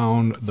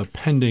down the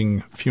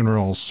pending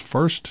funerals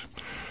first.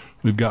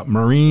 We've got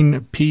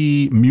Maureen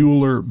P.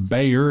 Mueller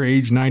Bayer,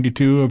 age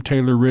 92, of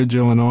Taylor Ridge,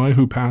 Illinois,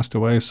 who passed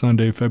away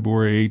Sunday,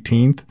 February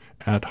 18th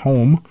at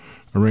home.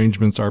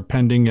 Arrangements are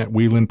pending at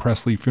Whelan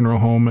Presley Funeral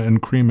Home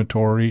and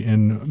Crematory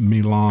in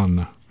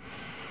Milan.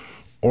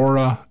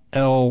 Ora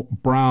L.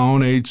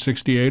 Brown, age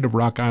 68, of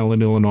Rock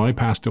Island, Illinois,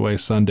 passed away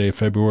Sunday,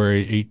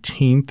 February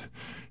 18th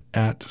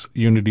at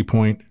Unity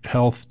Point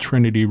Health,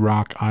 Trinity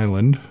Rock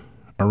Island.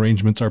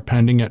 Arrangements are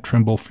pending at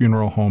Trimble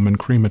Funeral Home and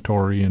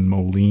Crematory in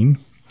Moline.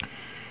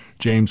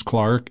 James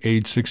Clark,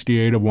 age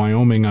 68, of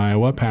Wyoming,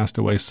 Iowa, passed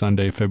away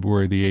Sunday,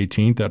 February the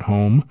 18th at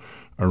home.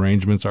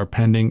 Arrangements are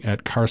pending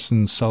at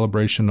Carson's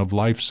Celebration of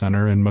Life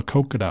Center in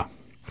Maquoketa.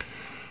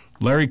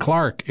 Larry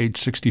Clark, age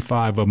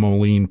 65, of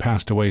Moline,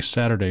 passed away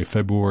Saturday,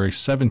 February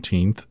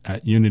 17th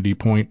at Unity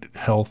Point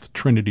Health,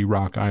 Trinity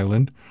Rock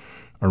Island.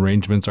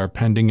 Arrangements are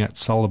pending at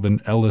Sullivan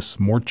Ellis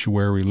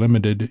Mortuary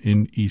Limited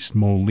in East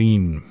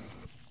Moline.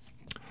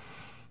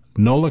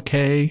 Nola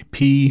K.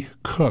 P.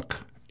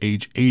 Cook,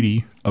 age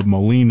 80, of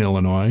Moline,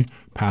 Illinois,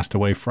 passed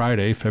away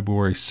Friday,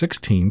 February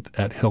 16th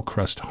at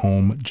Hillcrest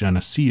Home,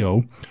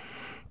 Geneseo.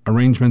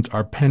 Arrangements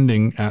are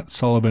pending at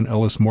Sullivan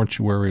Ellis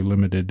Mortuary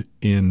Limited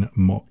in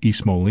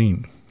East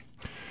Moline.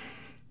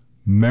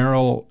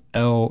 Merrill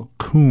L.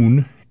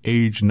 Kuhn,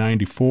 age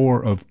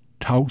 94, of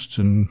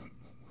Towson,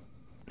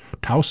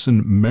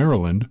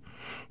 Maryland,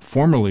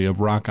 formerly of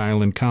Rock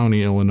Island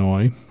County,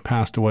 Illinois,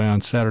 passed away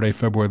on Saturday,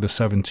 February the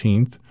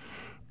 17th.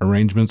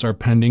 Arrangements are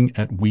pending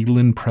at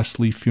Whelan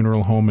Presley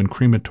Funeral Home and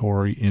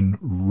Crematory in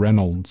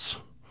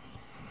Reynolds.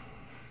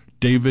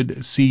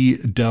 David C.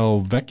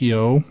 Del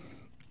Vecchio,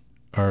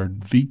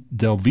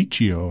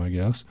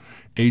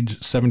 age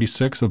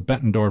 76, of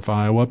Bettendorf,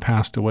 Iowa,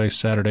 passed away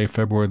Saturday,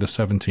 February the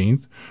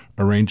 17th.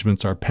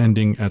 Arrangements are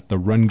pending at the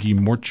Runge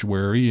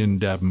Mortuary in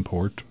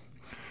Davenport.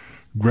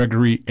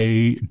 Gregory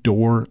A.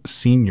 Dorr,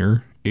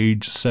 Sr.,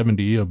 age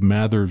 70, of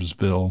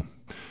Mathersville,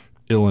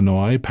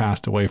 Illinois,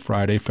 passed away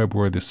Friday,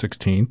 February the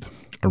 16th.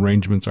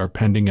 Arrangements are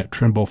pending at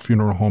Trimble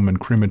Funeral Home and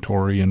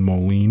Crematory in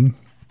Moline.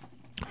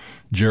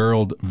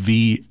 Gerald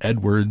V.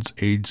 Edwards,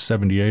 age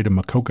 78, of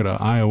Maquoketa,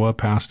 Iowa,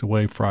 passed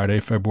away Friday,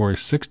 February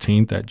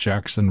 16th at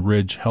Jackson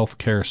Ridge Health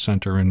Care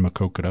Center in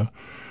Maquoketa.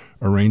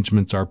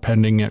 Arrangements are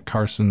pending at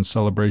Carson's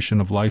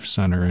Celebration of Life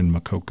Center in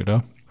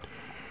Maquoketa.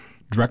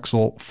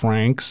 Drexel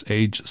Franks,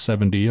 age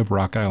 70, of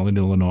Rock Island,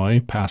 Illinois,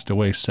 passed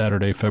away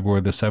Saturday, February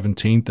the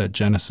 17th at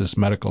Genesis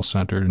Medical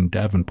Center in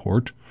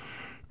Davenport.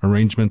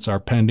 Arrangements are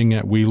pending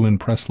at Whelan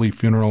Presley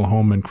Funeral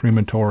Home and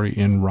Crematory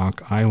in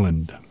Rock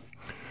Island.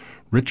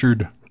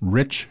 Richard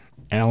Rich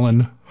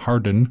Allen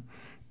Hardin,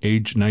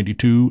 age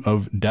 92,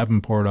 of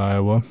Davenport,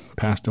 Iowa,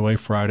 passed away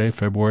Friday,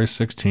 February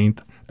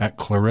 16th at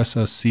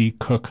Clarissa C.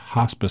 Cook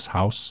Hospice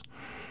House.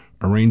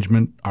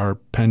 Arrangements are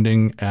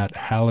pending at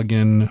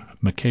Halligan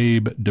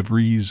McCabe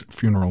DeVries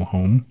Funeral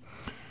Home.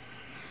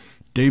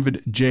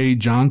 David J.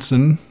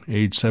 Johnson,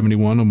 age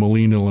 71, of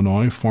Moline,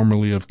 Illinois,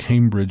 formerly of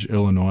Cambridge,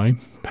 Illinois,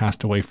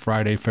 passed away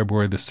Friday,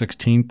 February the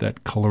 16th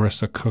at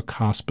Clarissa Cook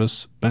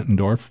Hospice,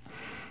 Bettendorf.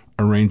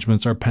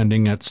 Arrangements are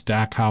pending at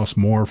Stackhouse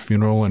Moore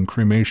Funeral and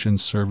Cremation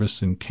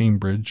Service in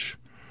Cambridge.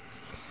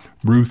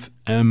 Ruth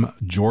M.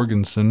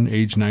 Jorgensen,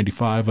 age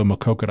 95, of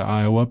Maquoketa,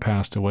 Iowa,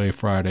 passed away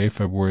Friday,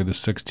 February the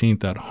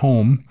 16th at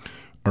home.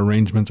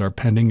 Arrangements are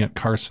pending at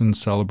Carson's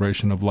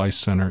Celebration of Life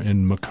Center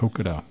in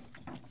Maquoketa.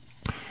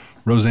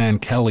 Roseanne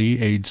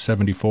Kelly, age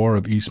 74,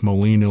 of East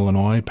Moline,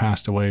 Illinois,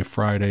 passed away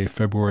Friday,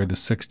 February the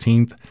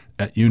 16th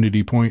at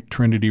Unity Point,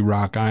 Trinity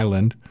Rock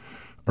Island.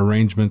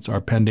 Arrangements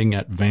are pending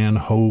at Van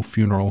Ho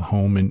Funeral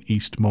Home in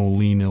East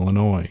Moline,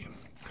 Illinois.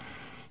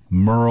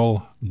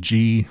 Merle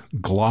G.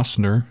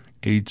 Glossner,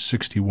 age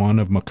 61,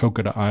 of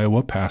Maquoketa,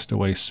 Iowa, passed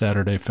away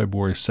Saturday,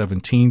 February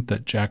 17th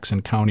at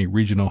Jackson County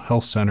Regional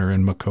Health Center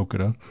in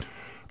Maquoketa.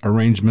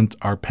 Arrangements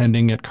are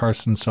pending at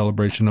Carson's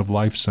Celebration of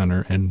Life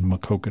Center in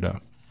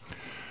Maquoketa.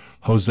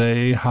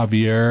 Jose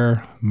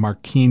Javier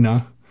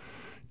Marquina,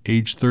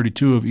 age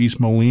 32, of East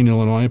Moline,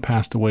 Illinois,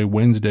 passed away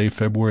Wednesday,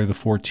 February the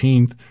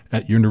 14th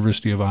at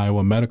University of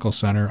Iowa Medical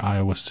Center,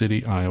 Iowa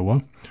City,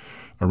 Iowa.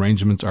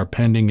 Arrangements are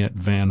pending at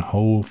Van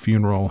Ho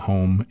Funeral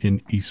Home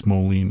in East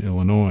Moline,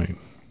 Illinois.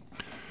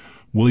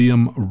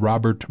 William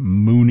Robert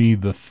Mooney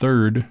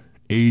III,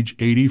 age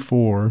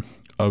 84,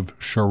 of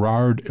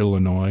Sherrard,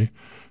 Illinois,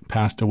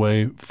 passed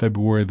away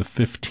February the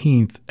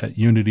 15th at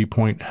Unity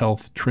Point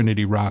Health,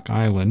 Trinity Rock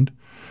Island.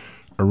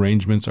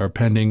 Arrangements are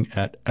pending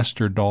at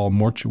Esterdall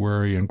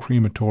Mortuary and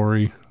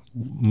Crematory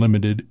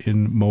Limited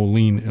in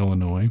Moline,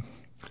 Illinois.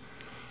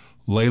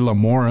 Layla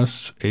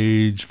Morris,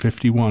 age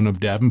 51, of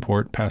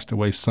Davenport, passed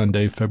away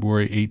Sunday,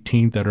 February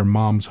 18th at her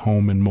mom's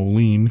home in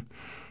Moline.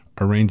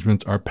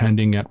 Arrangements are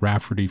pending at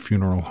Rafferty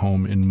Funeral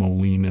Home in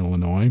Moline,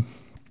 Illinois.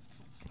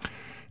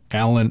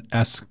 Alan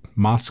S.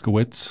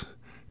 Moskowitz,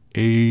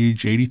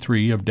 age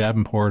 83, of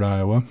Davenport,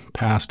 Iowa,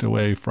 passed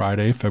away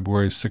Friday,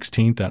 February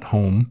 16th at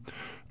home.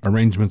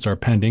 Arrangements are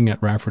pending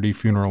at Rafferty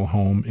Funeral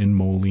Home in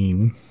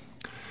Moline.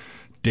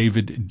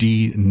 David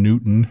D.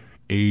 Newton,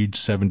 age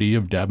 70,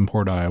 of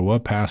Davenport, Iowa,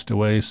 passed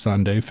away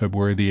Sunday,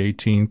 February the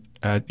 18th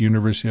at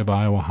University of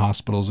Iowa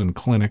Hospitals and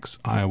Clinics,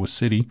 Iowa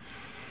City.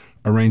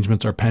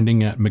 Arrangements are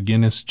pending at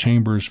McGinnis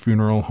Chambers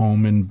Funeral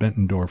Home in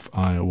Bettendorf,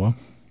 Iowa.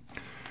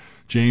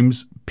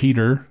 James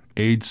Peter,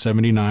 age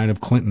 79,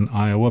 of Clinton,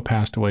 Iowa,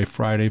 passed away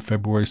Friday,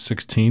 February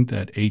 16th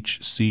at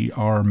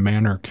HCR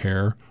Manor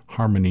Care,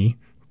 Harmony,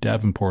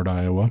 Davenport,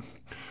 Iowa.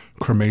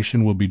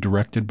 Cremation will be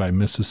directed by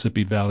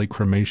Mississippi Valley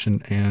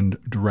Cremation and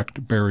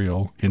Direct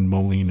Burial in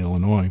Moline,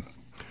 Illinois.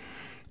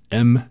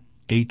 M.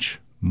 H.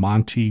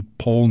 Monty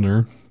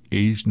Polner,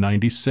 aged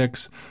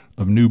 96,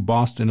 of New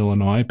Boston,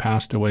 Illinois,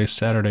 passed away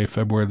Saturday,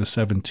 February the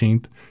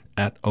 17th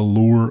at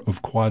Allure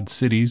of Quad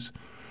Cities.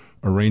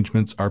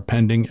 Arrangements are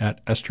pending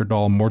at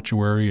Estradal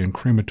Mortuary and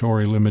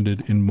Crematory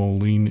Limited in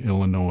Moline,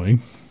 Illinois.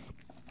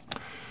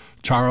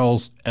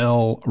 Charles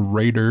L.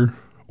 Roeder,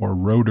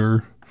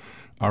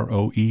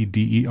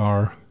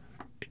 R-O-E-D-E-R,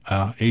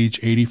 age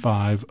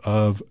 85,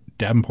 of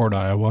Davenport,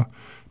 Iowa,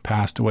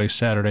 passed away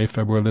Saturday,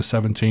 February the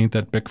 17th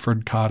at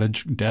Bickford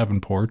Cottage,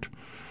 Davenport.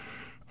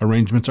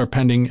 Arrangements are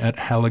pending at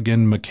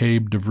Halligan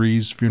McCabe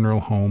DeVries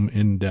Funeral Home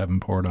in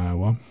Davenport,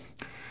 Iowa.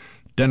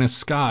 Dennis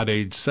Scott,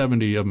 age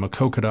 70, of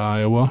Maquoketa,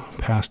 Iowa,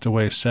 passed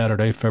away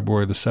Saturday,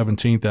 February the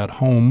 17th at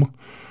home.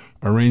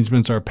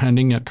 Arrangements are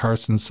pending at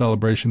Carson's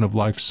Celebration of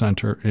Life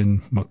Center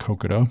in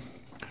Maquoketa.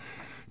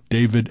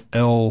 David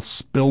L.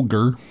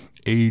 Spilger,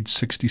 age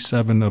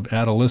 67, of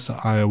Atalissa,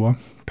 Iowa,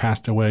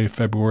 passed away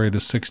February the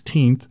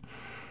 16th.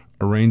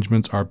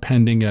 Arrangements are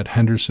pending at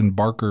Henderson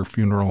Barker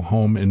Funeral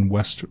Home in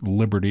West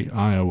Liberty,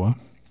 Iowa.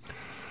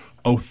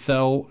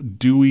 Othel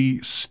Dewey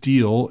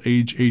Steele,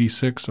 age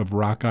 86, of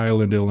Rock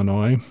Island,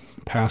 Illinois,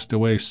 passed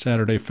away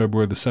Saturday,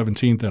 February the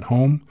 17th at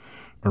home.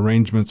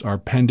 Arrangements are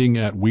pending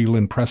at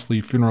Whelan Presley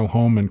Funeral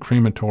Home and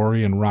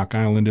Crematory in Rock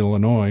Island,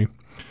 Illinois.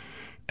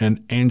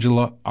 And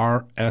Angela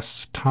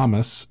R.S.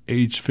 Thomas,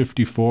 age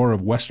 54,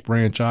 of West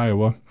Branch,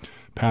 Iowa,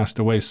 passed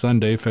away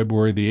Sunday,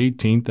 February the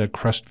 18th at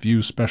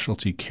Crestview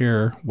Specialty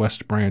Care,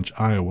 West Branch,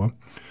 Iowa.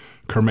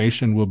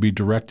 Cremation will be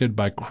directed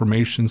by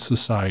Cremation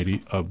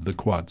Society of the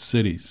Quad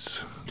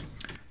Cities.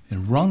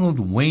 And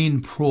Ronald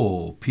Wayne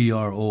Prohl,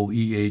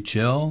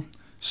 P-R-O-E-H-L,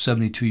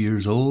 72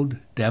 years old,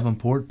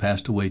 Davenport,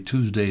 passed away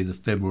Tuesday, the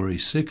February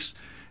 6th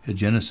at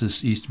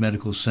Genesis East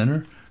Medical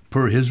Center.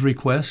 Per his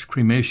request,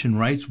 cremation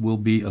rights will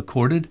be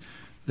accorded.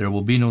 There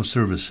will be no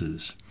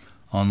services.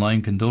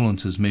 Online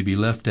condolences may be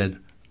left at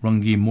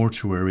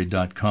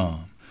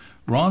rungimortuary.com.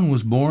 Ron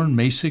was born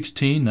May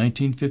 16,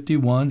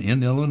 1951,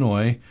 in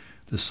Illinois,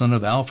 the son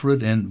of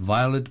Alfred and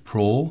Violet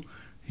Prohl.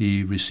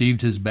 He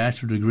received his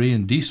bachelor's degree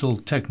in diesel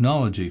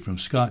technology from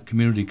Scott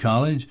Community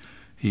College.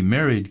 He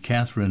married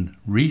Catherine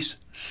Reese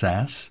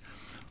Sass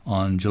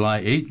on July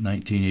 8,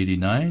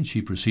 1989.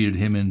 She preceded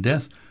him in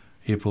death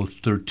April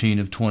 13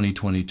 of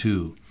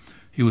 2022.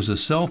 He was a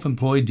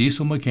self-employed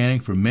diesel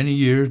mechanic for many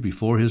years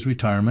before his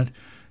retirement.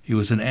 He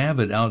was an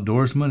avid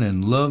outdoorsman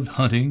and loved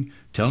hunting,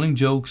 telling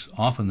jokes,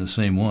 often the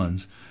same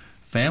ones,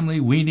 family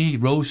weenie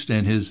roast,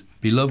 and his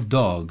beloved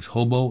dogs,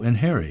 Hobo and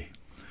Harry.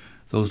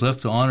 Those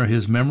left to honor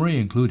his memory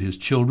include his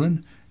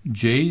children,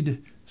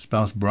 Jade,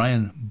 spouse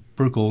Brian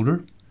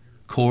Burkholder,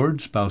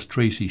 Cord, spouse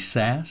Tracy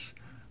Sass,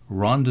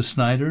 Rhonda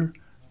Snyder,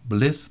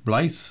 Blythe,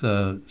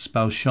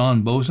 spouse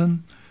Sean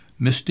Boson,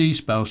 Misty,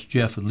 spouse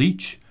Jeff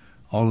Leach,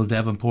 all of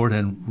Davenport,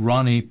 and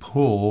Ronnie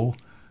Prohl,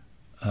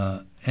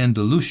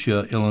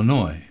 Andalusia,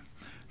 Illinois.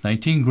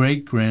 19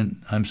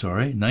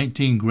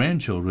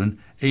 grandchildren,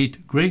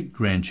 8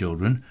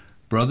 great-grandchildren,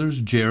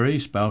 brothers Jerry,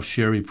 spouse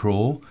Sherry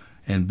Prohl,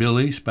 and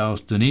Billy, spouse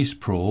Denise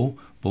Prohl,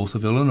 both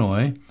of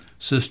Illinois,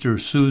 sister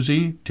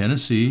Susie,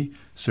 Tennessee,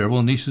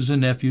 several nieces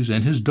and nephews,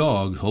 and his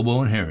dogs,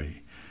 Hobo and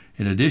Harry.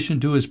 In addition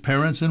to his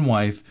parents and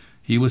wife,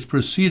 he was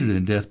preceded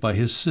in death by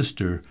his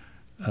sister,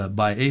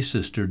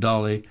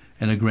 Dolly,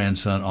 and a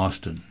grandson,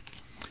 Austin.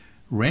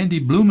 Randy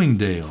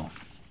Bloomingdale,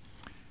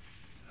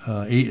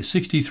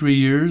 63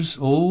 years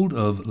old,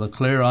 of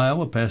LeClaire,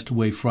 Iowa, passed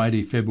away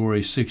Friday,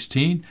 February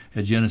 16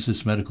 at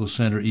Genesis Medical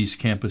Center East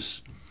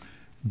Campus,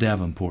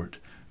 Davenport.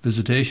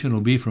 Visitation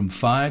will be from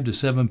 5 to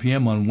 7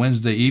 p.m. on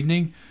Wednesday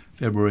evening,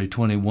 February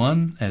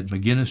 21, at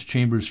McGinnis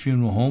Chambers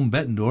Funeral Home,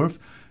 Bettendorf.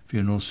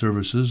 Funeral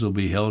services will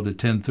be held at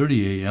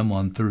 10:30 a.m.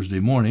 on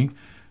Thursday morning,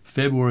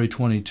 February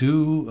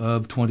 22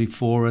 of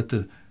 24 at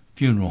the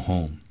funeral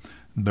home.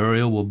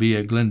 Burial will be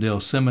at Glendale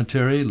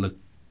Cemetery,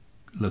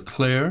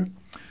 LeClaire.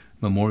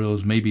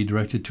 Memorials may be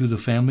directed to the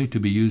family to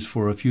be used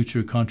for a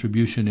future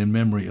contribution in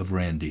memory of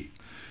Randy.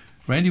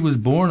 Randy was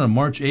born on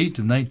March 8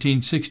 of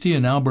 1960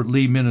 in Albert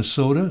Lee,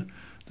 Minnesota,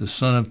 the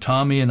son of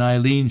Tommy and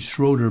Eileen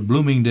Schroeder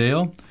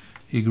Bloomingdale.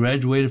 He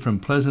graduated from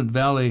Pleasant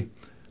Valley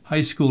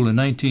High School in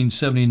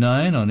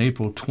 1979 on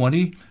April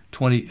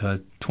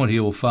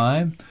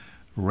 2005.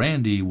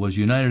 Randy was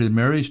united in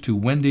marriage to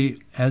Wendy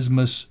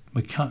Asmus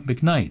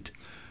McKnight.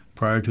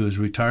 Prior to his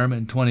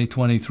retirement in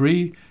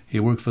 2023, he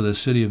worked for the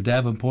city of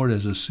Davenport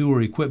as a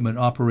sewer equipment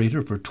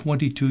operator for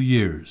 22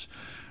 years.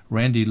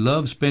 Randy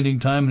loved spending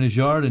time in his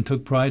yard and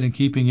took pride in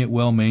keeping it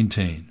well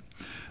maintained.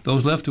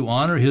 Those left to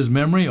honor his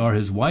memory are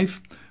his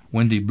wife,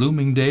 Wendy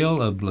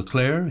Bloomingdale of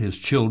LeClaire, his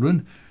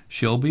children,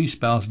 Shelby,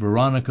 spouse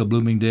Veronica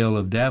Bloomingdale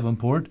of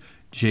Davenport,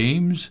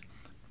 James,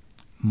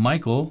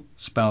 Michael,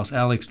 spouse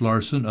Alex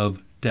Larson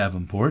of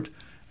Davenport,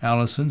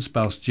 Allison,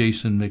 spouse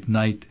Jason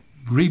McKnight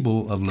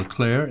Griebel of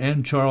LeClaire,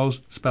 and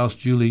Charles, spouse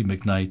Julie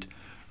McKnight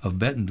of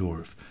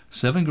Bettendorf.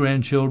 7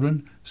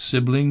 grandchildren,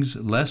 siblings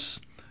Les,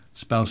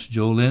 spouse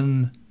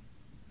Jolynn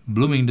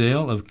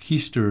Bloomingdale of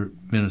Keister,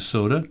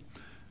 Minnesota,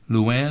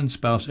 Luann,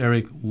 spouse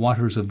Eric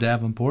Waters of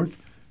Davenport,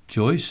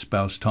 Joyce,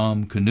 spouse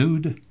Tom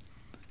Cundy,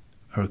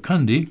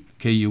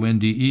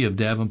 Kunde of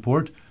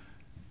Davenport,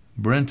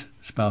 Brent,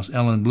 spouse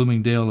Ellen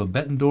Bloomingdale of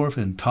Bettendorf,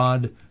 and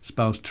Todd,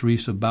 spouse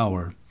Teresa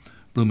Bauer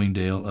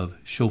Bloomingdale of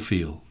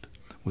Schofield,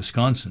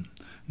 Wisconsin.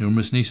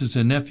 Numerous nieces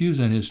and nephews,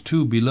 and his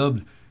 2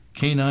 beloved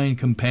canine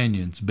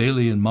companions,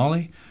 Bailey and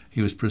Molly.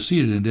 He was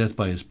preceded in death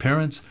by his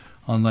parents.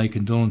 Unlike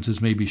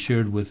condolences may be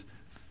shared with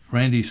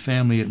Randy's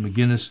family at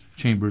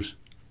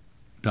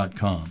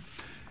McGinnischambers.com.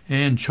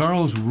 And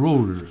Charles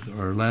Roeder,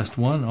 our last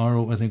one.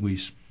 I think we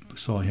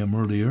saw him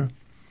earlier.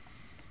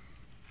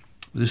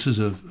 This is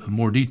a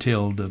more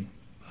detailed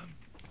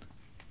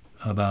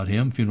about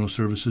him. Funeral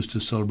services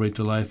to celebrate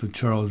the life of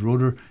Charles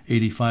Roeder,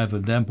 85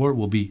 of Davenport,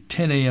 will be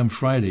 10 a.m.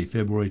 Friday,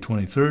 February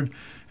 23rd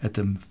at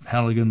the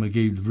Halligan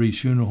McGee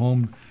DeVries Funeral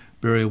Home.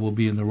 Burial will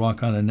be in the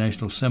Rock Island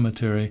National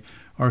Cemetery,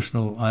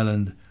 Arsenal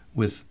Island,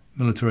 with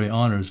military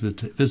honors.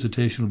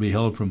 Visitation will be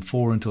held from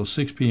 4 until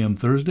 6 p.m.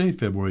 Thursday,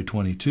 February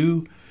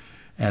 22,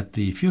 at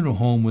the funeral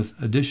home, with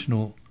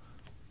additional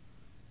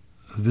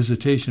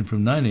visitation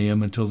from 9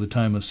 a.m. until the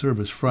time of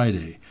service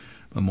Friday.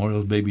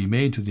 Memorials may be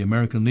made to the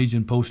American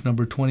Legion Post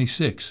number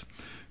 26.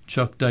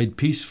 Chuck died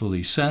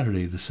peacefully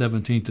Saturday, the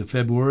 17th of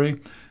February,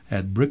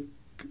 at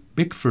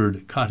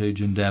Bickford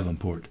Cottage in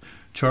Davenport.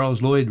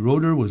 Charles Lloyd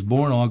Roeder was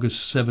born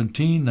August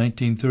 17,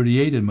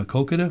 1938 in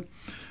Maquoketa,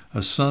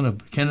 a son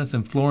of Kenneth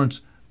and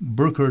Florence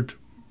Burkert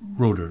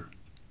Roeder.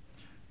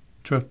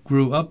 Chuck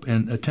grew up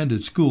and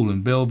attended school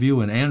in Bellevue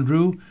and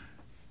Andrew,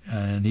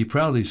 and he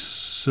proudly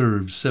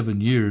served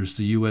 7 years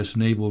the U.S.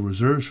 Naval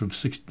Reserves from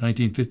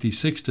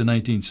 1956 to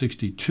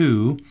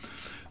 1962,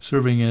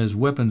 serving as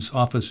Weapons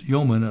Office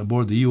Yeoman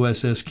aboard the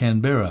USS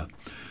Canberra,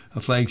 a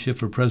flagship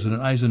for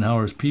President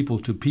Eisenhower's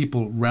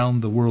People-to-People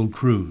Round-the-World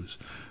cruise.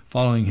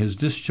 Following his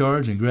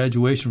discharge and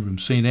graduation from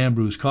St.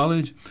 Andrews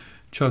College,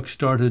 Chuck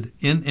started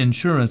in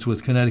insurance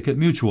with Connecticut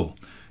Mutual.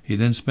 He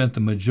then spent the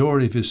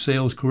majority of his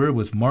sales career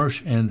with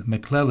Marsh and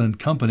McClellan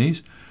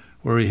Companies,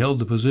 where he held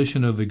the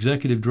position of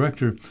executive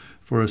director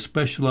for a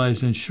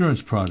specialized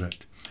insurance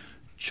product.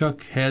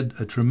 Chuck had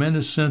a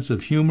tremendous sense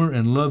of humor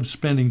and loved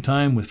spending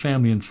time with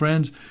family and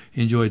friends.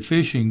 He enjoyed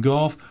fishing,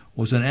 golf,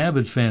 was an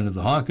avid fan of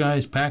the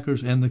Hawkeyes,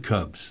 Packers, and the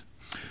Cubs.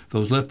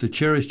 Those left to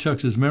cherish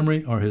Chuck's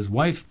memory are his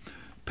wife,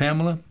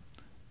 Pamela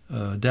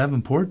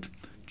Davenport,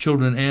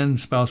 children Ann,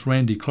 spouse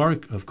Randy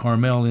Clark of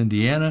Carmel,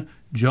 Indiana,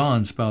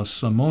 John, spouse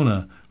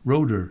Simona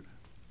Roeder,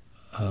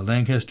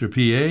 Lancaster,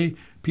 PA,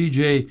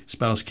 PJ,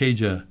 spouse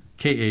Kaja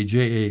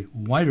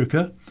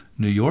Widerka,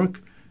 New York,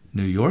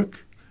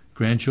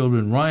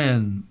 grandchildren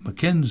Ryan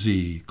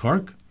Mackenzie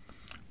Clark,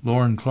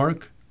 Lauren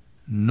Clark,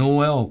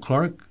 Noel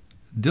Clark,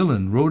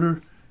 Dylan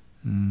Roeder,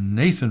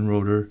 Nathan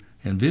Roeder,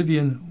 and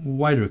Vivian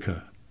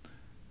Widerka.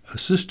 A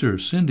sister,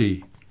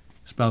 Cindy,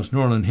 spouse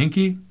Norland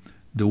Hinkie,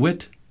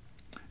 DeWitt,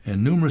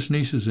 and numerous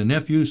nieces and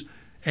nephews,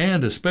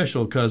 and a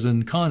special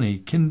cousin, Connie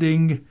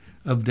Kinding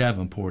of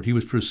Davenport. He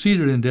was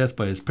preceded in death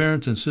by his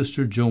parents and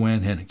sister,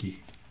 Joanne Henneke.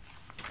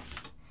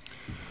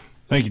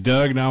 Thank you,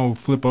 Doug. Now we'll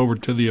flip over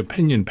to the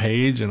opinion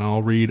page, and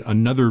I'll read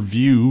another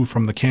view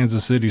from the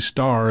Kansas City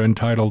Star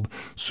entitled,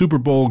 Super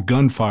Bowl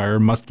Gunfire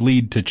Must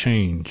Lead to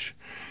Change.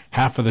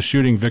 Half of the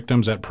shooting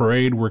victims at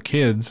Parade were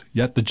kids,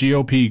 yet the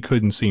GOP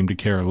couldn't seem to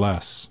care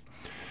less.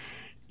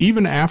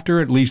 Even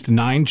after at least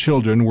 9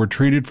 children were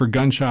treated for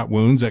gunshot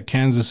wounds at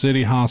Kansas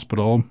City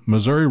Hospital,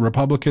 Missouri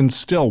Republicans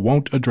still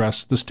won't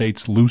address the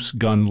state's loose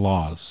gun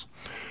laws.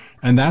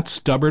 And that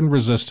stubborn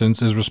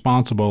resistance is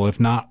responsible, if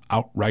not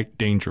outright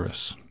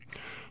dangerous.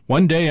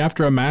 One day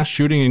after a mass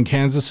shooting in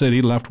Kansas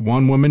City left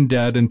 1 woman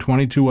dead and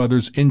 22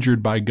 others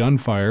injured by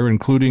gunfire,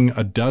 including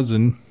a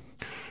dozen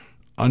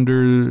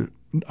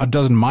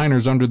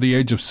minors under the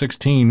age of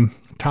 16,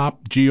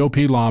 top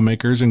GOP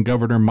lawmakers and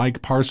Governor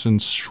Mike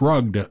Parsons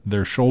shrugged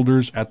their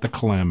shoulders at the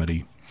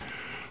calamity.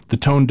 The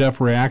tone-deaf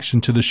reaction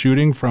to the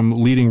shooting from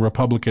leading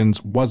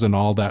Republicans wasn't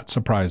all that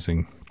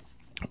surprising.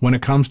 When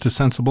it comes to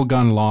sensible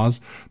gun laws,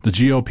 the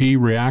GOP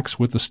reacts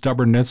with the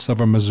stubbornness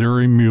of a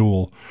Missouri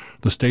mule,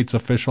 the state's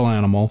official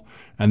animal,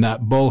 and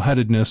that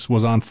bullheadedness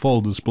was on full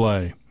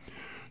display.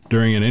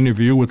 During an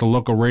interview with a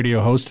local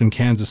radio host in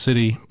Kansas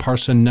City,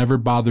 Parson never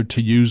bothered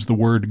to use the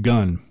word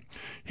gun.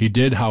 He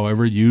did,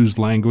 however, use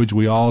language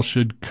we all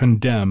should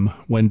condemn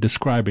when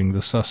describing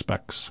the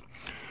suspects.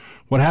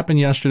 What happened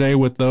yesterday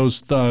with those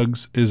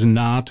thugs is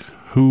not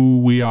who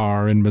we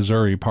are in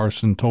Missouri,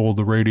 Parson told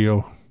the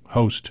radio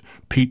host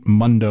Pete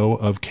Mundo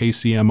of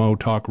KCMO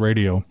Talk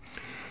Radio.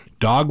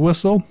 Dog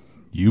whistle?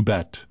 You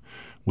bet.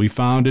 We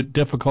found it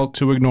difficult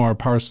to ignore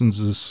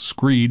Parsons'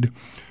 screed,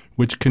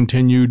 which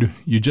continued,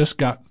 "You just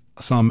got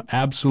some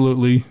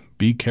absolutely,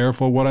 be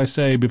careful what I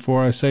say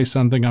before I say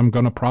something I'm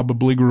going to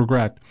probably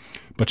regret,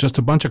 but just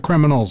a bunch of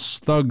criminals,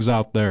 thugs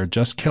out there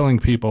just killing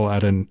people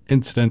at an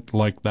incident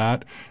like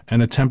that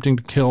and attempting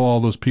to kill all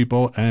those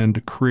people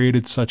and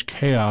created such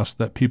chaos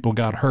that people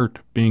got hurt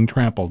being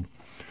trampled."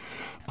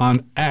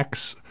 On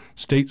X,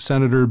 State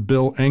Senator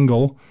Bill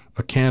Engel,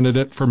 a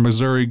candidate for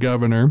Missouri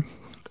governor,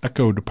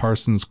 echoed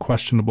Parsons'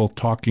 questionable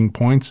talking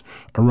points,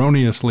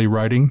 erroneously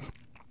writing,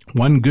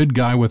 "One good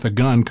guy with a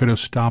gun could have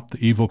stopped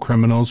the evil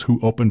criminals who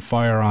opened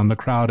fire on the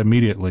crowd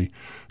immediately.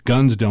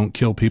 Guns don't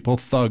kill people,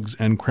 thugs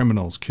and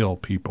criminals kill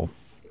people."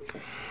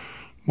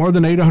 More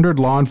than 800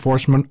 law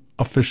enforcement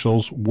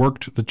officials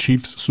worked the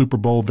Chiefs' Super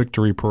Bowl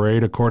victory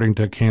parade, according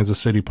to Kansas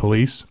City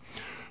police.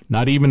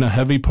 Not even a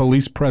heavy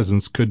police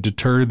presence could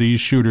deter these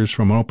shooters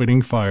from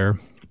opening fire,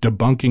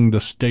 debunking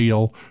the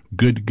stale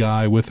good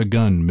guy with a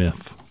gun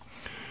myth.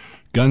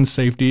 Gun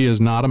safety is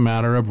not a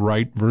matter of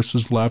right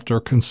versus left or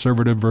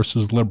conservative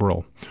versus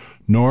liberal,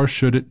 nor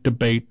should the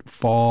debate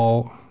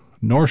fall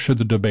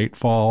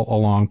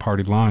along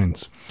party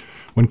lines.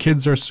 When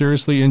kids are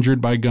seriously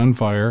injured by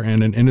gunfire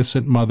and an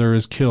innocent mother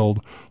is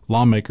killed,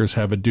 lawmakers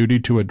have a duty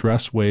to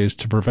address ways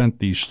to prevent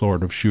these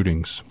sort of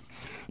shootings.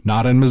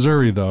 Not in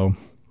Missouri, though.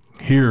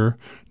 Here,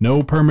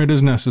 no permit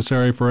is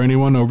necessary for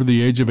anyone over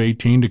the age of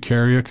 18 to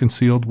carry a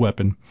concealed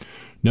weapon.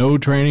 No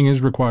training is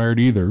required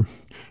either.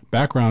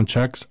 Background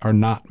checks are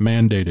not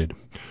mandated.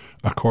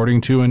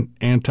 According to an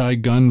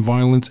anti-gun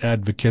violence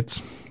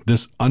advocates,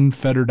 this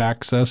unfettered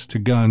access to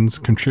guns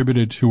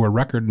contributed to a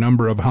record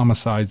number of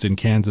homicides in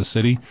Kansas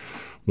City,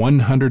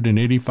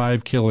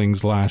 185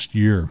 killings last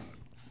year.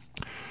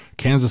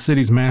 Kansas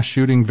City's mass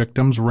shooting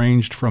victims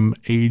ranged from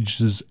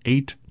ages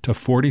 8 to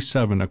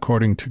 47,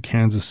 according to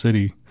Kansas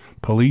City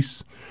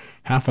police.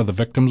 Half of the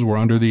victims were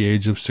under the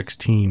age of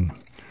 16.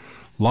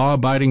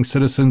 Law-abiding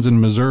citizens in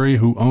Missouri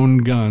who own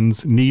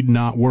guns need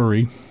not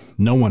worry.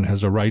 No one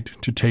has a right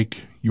to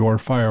take your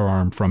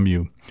firearm from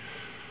you.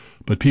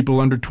 But people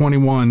under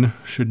 21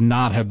 should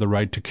not have the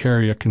right to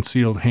carry a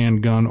concealed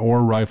handgun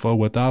or rifle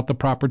without the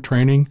proper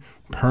training,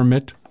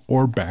 permit,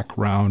 or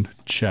background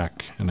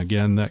check. And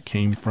again, that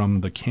came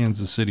from the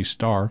Kansas City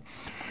Star.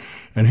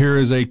 And here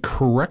is a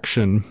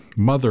correction.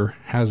 Mother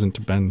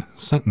hasn't been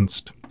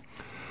sentenced.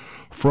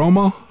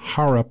 Froma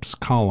Harup's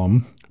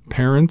column,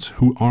 "Parents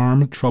Who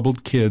Arm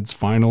Troubled Kids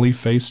Finally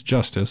Face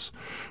Justice,"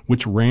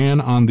 which ran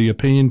on the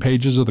opinion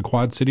pages of the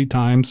Quad City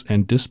Times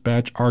and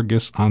Dispatch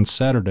Argus on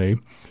Saturday,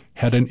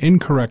 had an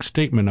incorrect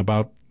statement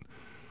about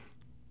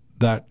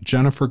that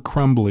Jennifer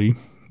Crumbley,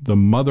 the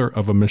mother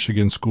of a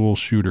Michigan school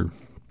shooter.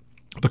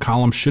 The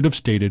column should have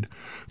stated,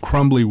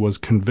 "Crumbley was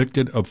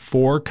convicted of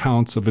 4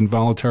 counts of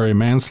involuntary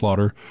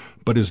manslaughter,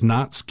 but is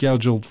not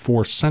scheduled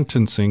for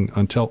sentencing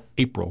until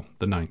April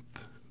the 9th.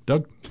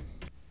 Doug?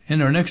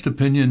 In our next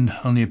opinion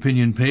on the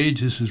opinion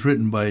page, this is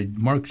written by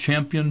Mark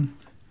Champion,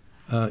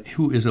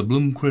 who is a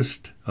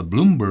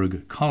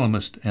Bloomberg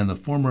columnist and the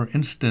former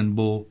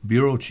Istanbul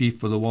bureau chief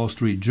for the Wall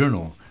Street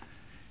Journal.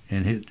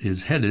 And it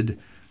is headed,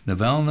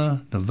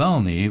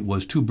 Navalny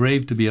was too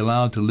brave to be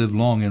allowed to live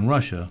long in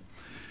Russia.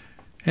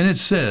 And it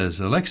says,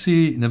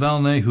 Alexei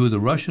Navalny, who the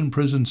Russian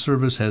prison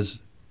service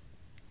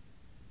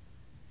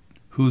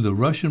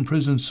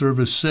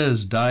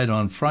says died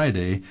on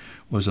Friday,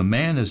 was a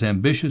man as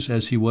ambitious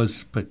as he was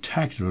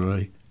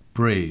spectacularly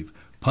brave,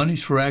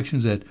 punished for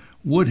actions that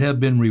would have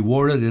been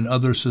rewarded in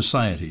other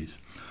societies.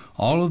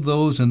 All of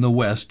those in the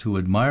West who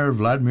admire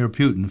Vladimir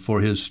Putin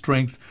for his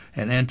strength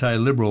and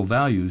anti-liberal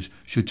values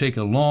should take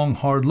a long,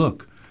 hard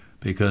look,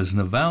 because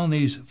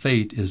Navalny's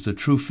fate is the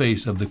true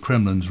face of the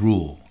Kremlin's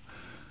rule.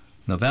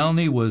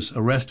 Navalny was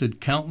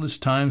arrested countless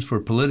times for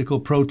political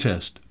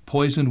protest,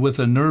 poisoned with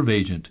a nerve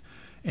agent,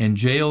 and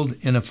jailed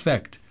in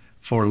effect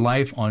for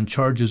life on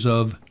charges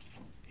of,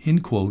 in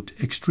quote,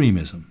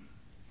 extremism.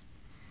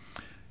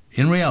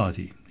 In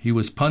reality, he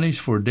was punished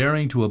for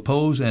daring to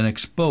oppose and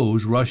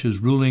expose Russia's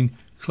ruling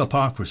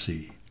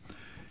kleptocracy.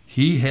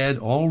 He had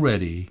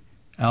already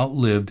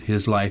outlived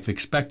his life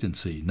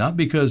expectancy, not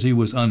because he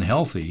was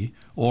unhealthy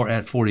or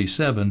at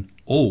 47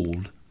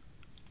 old,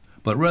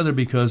 but rather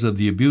because of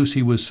the abuse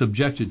he was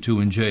subjected to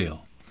in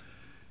jail.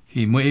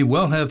 He may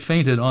well have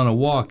fainted on a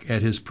walk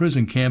at his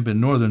prison camp in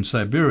northern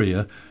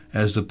Siberia,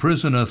 as the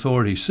prison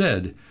authority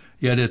said,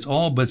 yet it's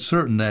all but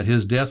certain that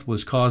his death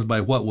was caused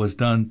by what was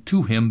done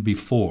to him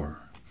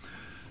before.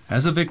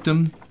 As a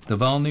victim,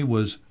 Navalny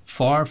was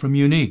far from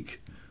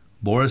unique.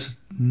 Boris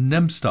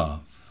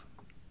Nemtsov,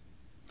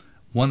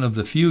 one of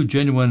the few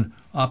genuine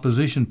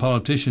opposition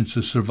politicians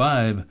to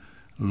survive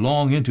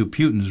long into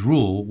Putin's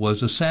rule,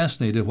 was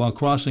assassinated while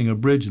crossing a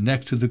bridge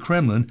next to the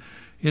Kremlin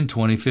in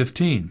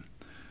 2015.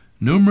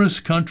 Numerous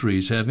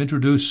countries have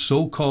introduced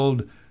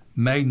so-called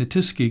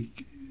Magnitsky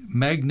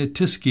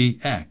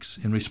Acts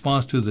in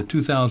response to the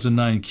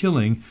 2009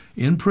 killing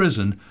in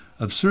prison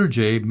of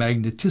Sergei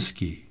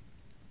Magnitsky.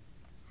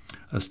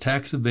 a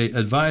tax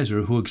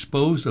advisor who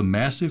exposed a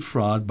massive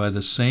fraud by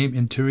the same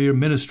Interior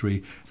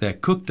Ministry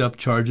that cooked up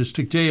charges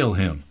to jail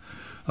him.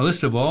 A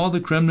list of all the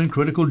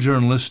Kremlin-critical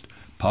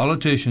journalists,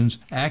 politicians,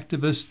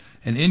 activists,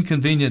 and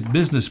inconvenient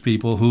business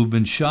people who've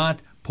been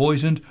shot,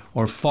 poisoned,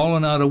 or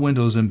fallen out of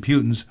windows in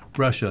Putin's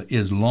Russia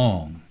is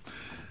long.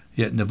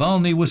 Yet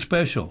Navalny was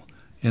special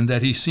in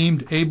that he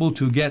seemed able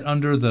to get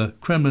under the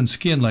Kremlin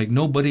skin like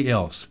nobody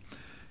else.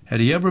 Had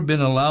he ever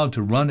been allowed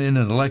to run in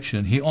an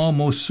election, he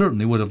almost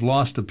certainly would have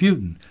lost to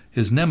Putin,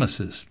 his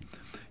nemesis.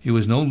 He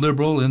was no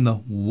liberal in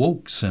the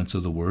woke sense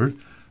of the word.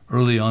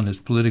 Early on his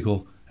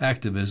political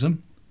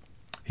activism,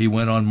 he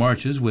went on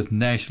marches with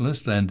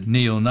nationalists and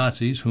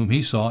neo-Nazis whom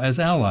he saw as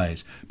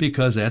allies,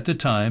 because at the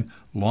time,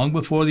 long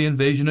before the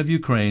invasion of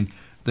Ukraine,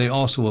 they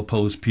also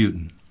opposed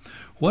Putin.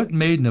 What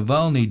made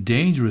Navalny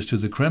dangerous to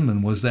the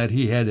Kremlin was that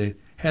he had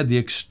the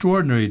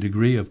extraordinary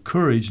degree of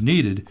courage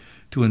needed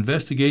to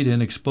investigate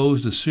and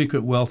expose the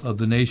secret wealth of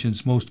the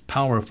nation's most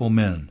powerful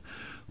men.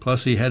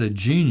 Plus, he had a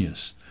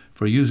genius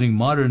for using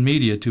modern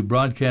media to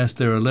broadcast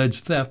their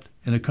alleged theft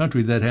in a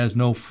country that has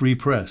no free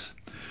press.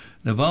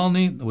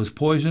 Navalny was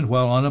poisoned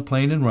while on a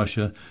plane in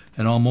Russia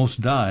and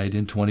almost died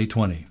in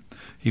 2020.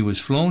 He was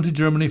flown to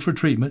Germany for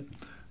treatment,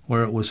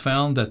 where it was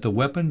found that the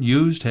weapon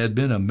used had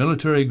been a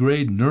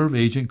military-grade nerve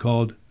agent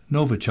called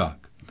Novichok,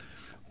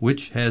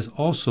 which has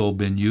also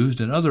been used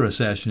in other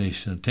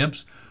assassination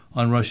attempts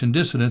on Russian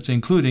dissidents,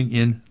 including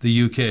in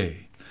the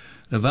UK.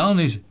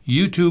 Navalny's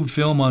YouTube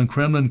film on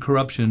Kremlin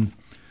corruption,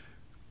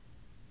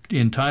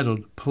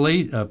 entitled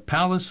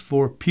Palace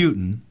for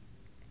Putin,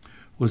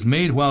 was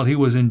made while he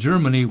was in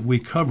Germany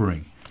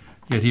recovering,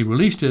 yet he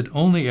released it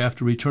only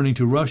after returning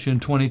to Russia in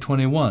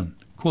 2021.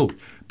 Quote,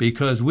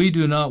 because we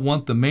do not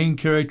want the main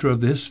character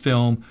of this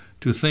film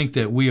to think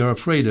that we are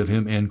afraid of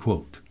him, end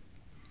quote.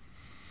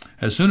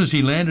 As soon as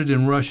he landed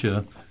in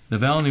Russia,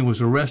 Navalny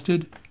was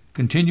arrested,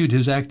 continued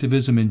his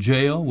activism in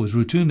jail, was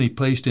routinely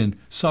placed in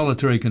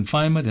solitary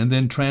confinement, and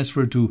then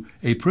transferred to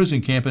a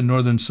prison camp in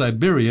northern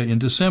Siberia in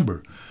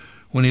December.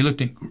 When he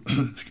looked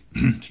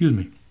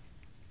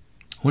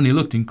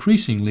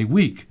increasingly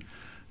weak,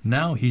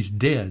 now he's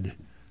dead.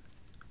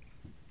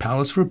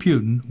 Palace for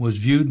Putin was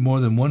viewed more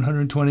than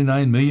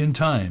 129 million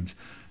times,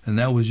 and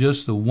that was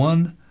just the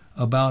one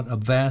about a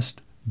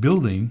vast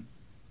building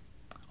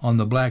on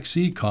the Black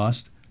Sea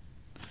coast,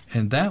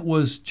 and that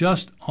was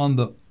just on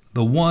the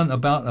one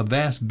about a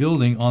vast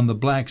building on the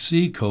Black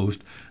Sea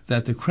coast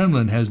that the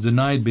Kremlin has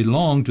denied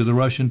belonged to the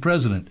Russian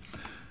president.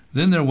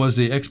 Then there was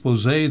the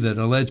expose that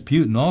alleged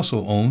Putin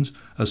also owns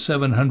a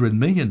 $700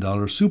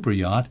 million super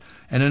yacht,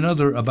 and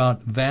another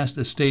about vast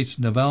estates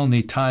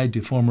Navalny tied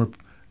to former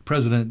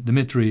President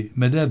Dmitry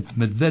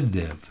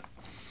Medvedev.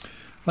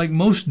 Like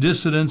most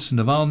dissidents,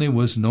 Navalny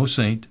was no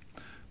saint,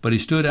 but he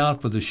stood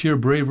out for the sheer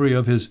bravery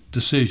of his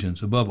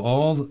decisions, above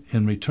all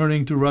in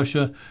returning to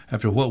Russia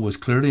after what was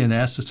clearly an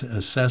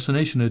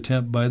assassination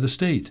attempt by the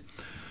state.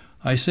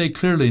 I say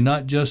clearly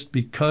not just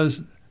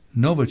because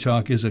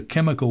Novichok is a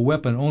chemical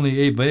weapon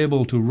only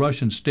available to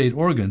Russian state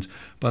organs,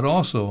 but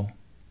also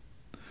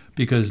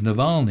because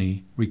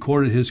Navalny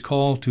recorded his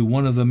call to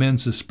one of the men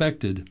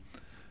suspected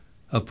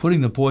of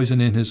putting the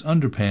poison in his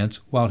underpants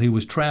while he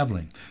was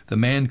traveling. The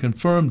man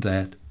confirmed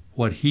that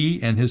what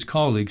he and his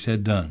colleagues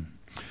had done.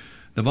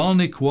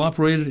 Navalny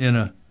cooperated in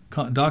a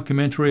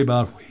documentary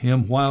about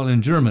him while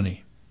in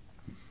Germany.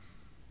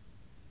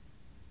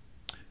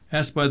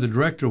 Asked by the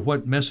director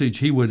what message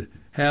he would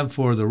have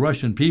for the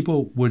Russian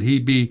people, would he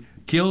be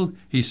killed?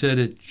 He said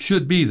it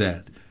should be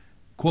that.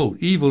 Quote,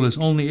 evil is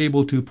only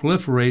able to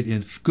proliferate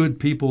if good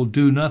people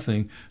do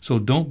nothing, so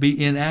don't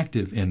be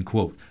inactive, end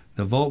quote.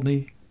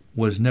 Navalny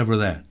was never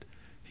that.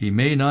 He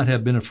may not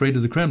have been afraid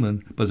of the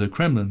Kremlin, but the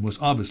Kremlin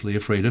was obviously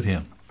afraid of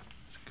him.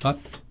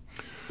 Cut.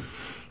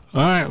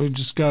 All right, we've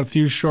just got a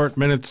few short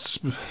minutes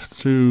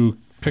to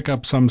pick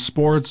up some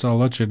sports. I'll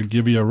let you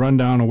give you a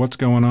rundown of what's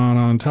going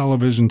on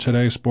television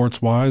today,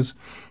 sports-wise.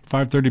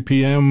 5:30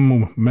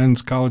 p.m.,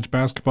 men's college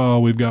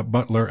basketball. We've got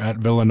Butler at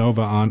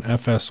Villanova on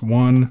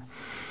FS1.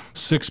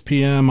 6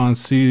 p.m. on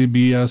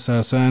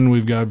CBSSN,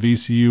 we've got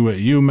VCU at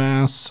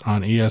UMass.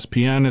 On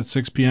ESPN at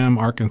 6 p.m.,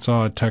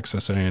 Arkansas at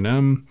Texas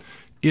A&M.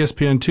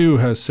 ESPN2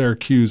 has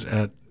Syracuse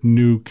at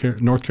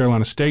North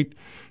Carolina State,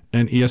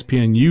 and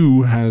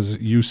ESPNU has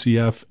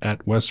UCF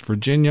at West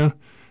Virginia.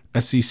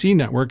 SEC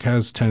Network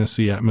has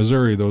Tennessee at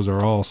Missouri. Those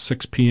are all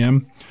 6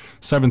 p.m.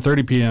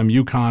 7:30 p.m.,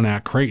 UConn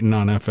at Creighton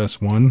on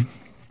FS1.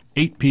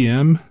 8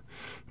 p.m.,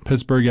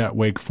 Pittsburgh at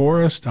Wake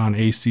Forest on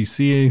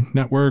ACC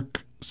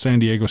Network. San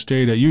Diego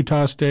State at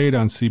Utah State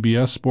on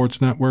CBS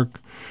Sports Network.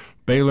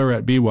 Baylor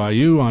at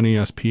BYU on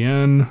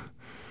ESPN.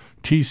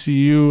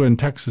 TCU and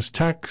Texas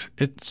Tech,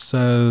 it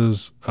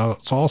says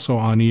it's also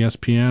on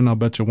ESPN. I'll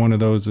bet you one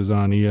of those is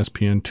on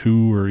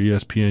ESPN2 or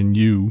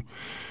ESPNU.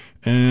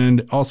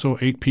 And also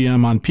 8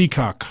 p.m. on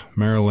Peacock,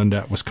 Maryland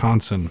at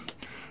Wisconsin.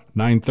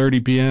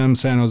 9:30 p.m.,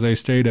 San Jose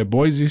State at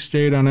Boise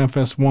State on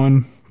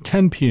FS1.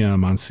 10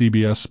 p.m. on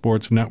CBS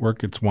Sports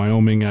Network, it's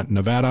Wyoming at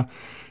Nevada.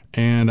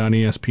 And on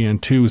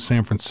ESPN2,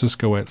 San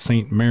Francisco at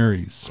St.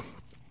 Mary's.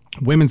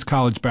 Women's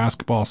college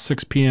basketball,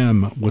 6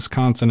 p.m.,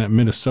 Wisconsin at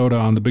Minnesota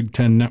on the Big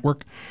Ten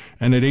Network.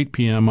 And at 8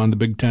 p.m. on the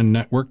Big Ten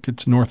Network,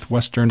 it's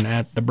Northwestern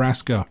at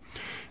Nebraska.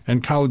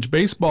 And college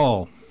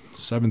baseball,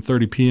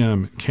 7:30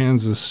 p.m.,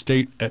 Kansas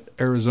State at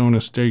Arizona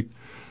State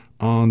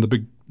on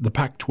the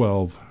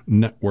Pac-12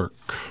 Network.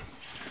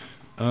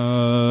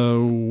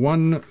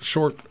 One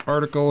short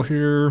article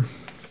here.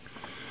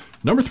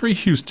 Number 3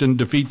 Houston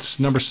defeats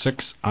number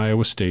 6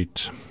 Iowa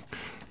State.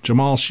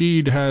 Jamal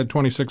Sheed had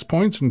 26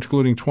 points,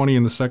 including 20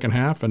 in the second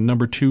half, and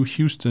number 2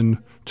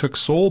 Houston took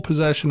sole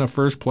possession of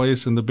first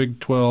place in the Big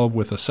 12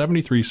 with a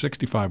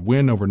 73-65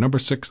 win over number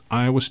 6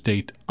 Iowa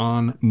State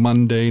on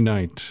Monday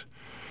night.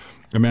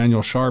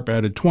 Emmanuel Sharp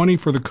added 20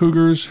 for the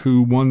Cougars,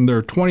 who won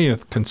their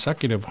 20th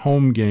consecutive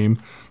home game,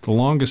 the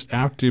longest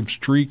active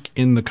streak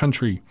in the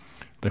country.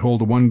 They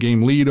hold a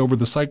 1-game lead over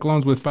the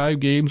Cyclones with 5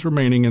 games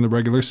remaining in the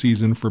regular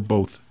season for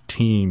both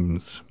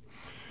teams.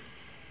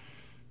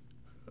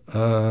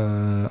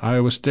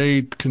 Iowa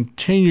State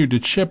continued to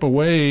chip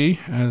away,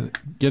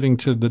 getting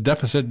to the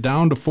deficit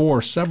down to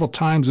 4 several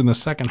times in the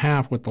second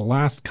half, with the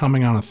last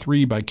coming on a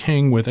 3 by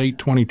King with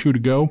 8:22 to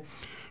go.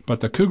 But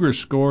the Cougars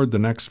scored the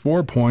next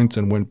 4 points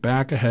and went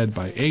back ahead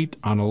by 8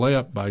 on a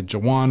layup by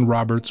Jawan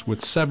Roberts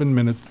with 7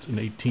 minutes and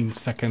 18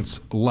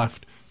 seconds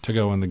left to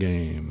go in the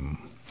game.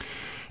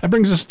 That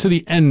brings us to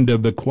the end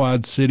of the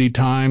Quad City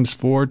Times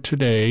for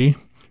today,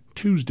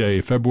 Tuesday,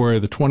 February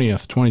the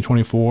 20th,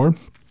 2024.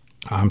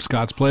 I'm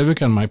Scott Splavik,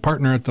 and my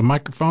partner at the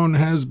microphone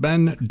has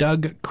been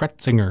Doug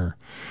Kretzinger.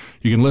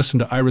 You can listen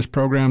to Iris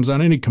programs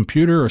on any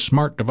computer or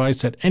smart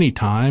device at any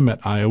time at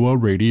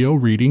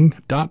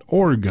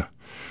iowaradioreading.org.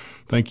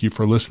 Thank you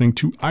for listening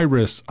to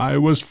Iris,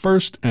 Iowa's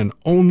first and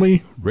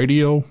only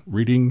radio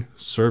reading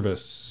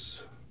service.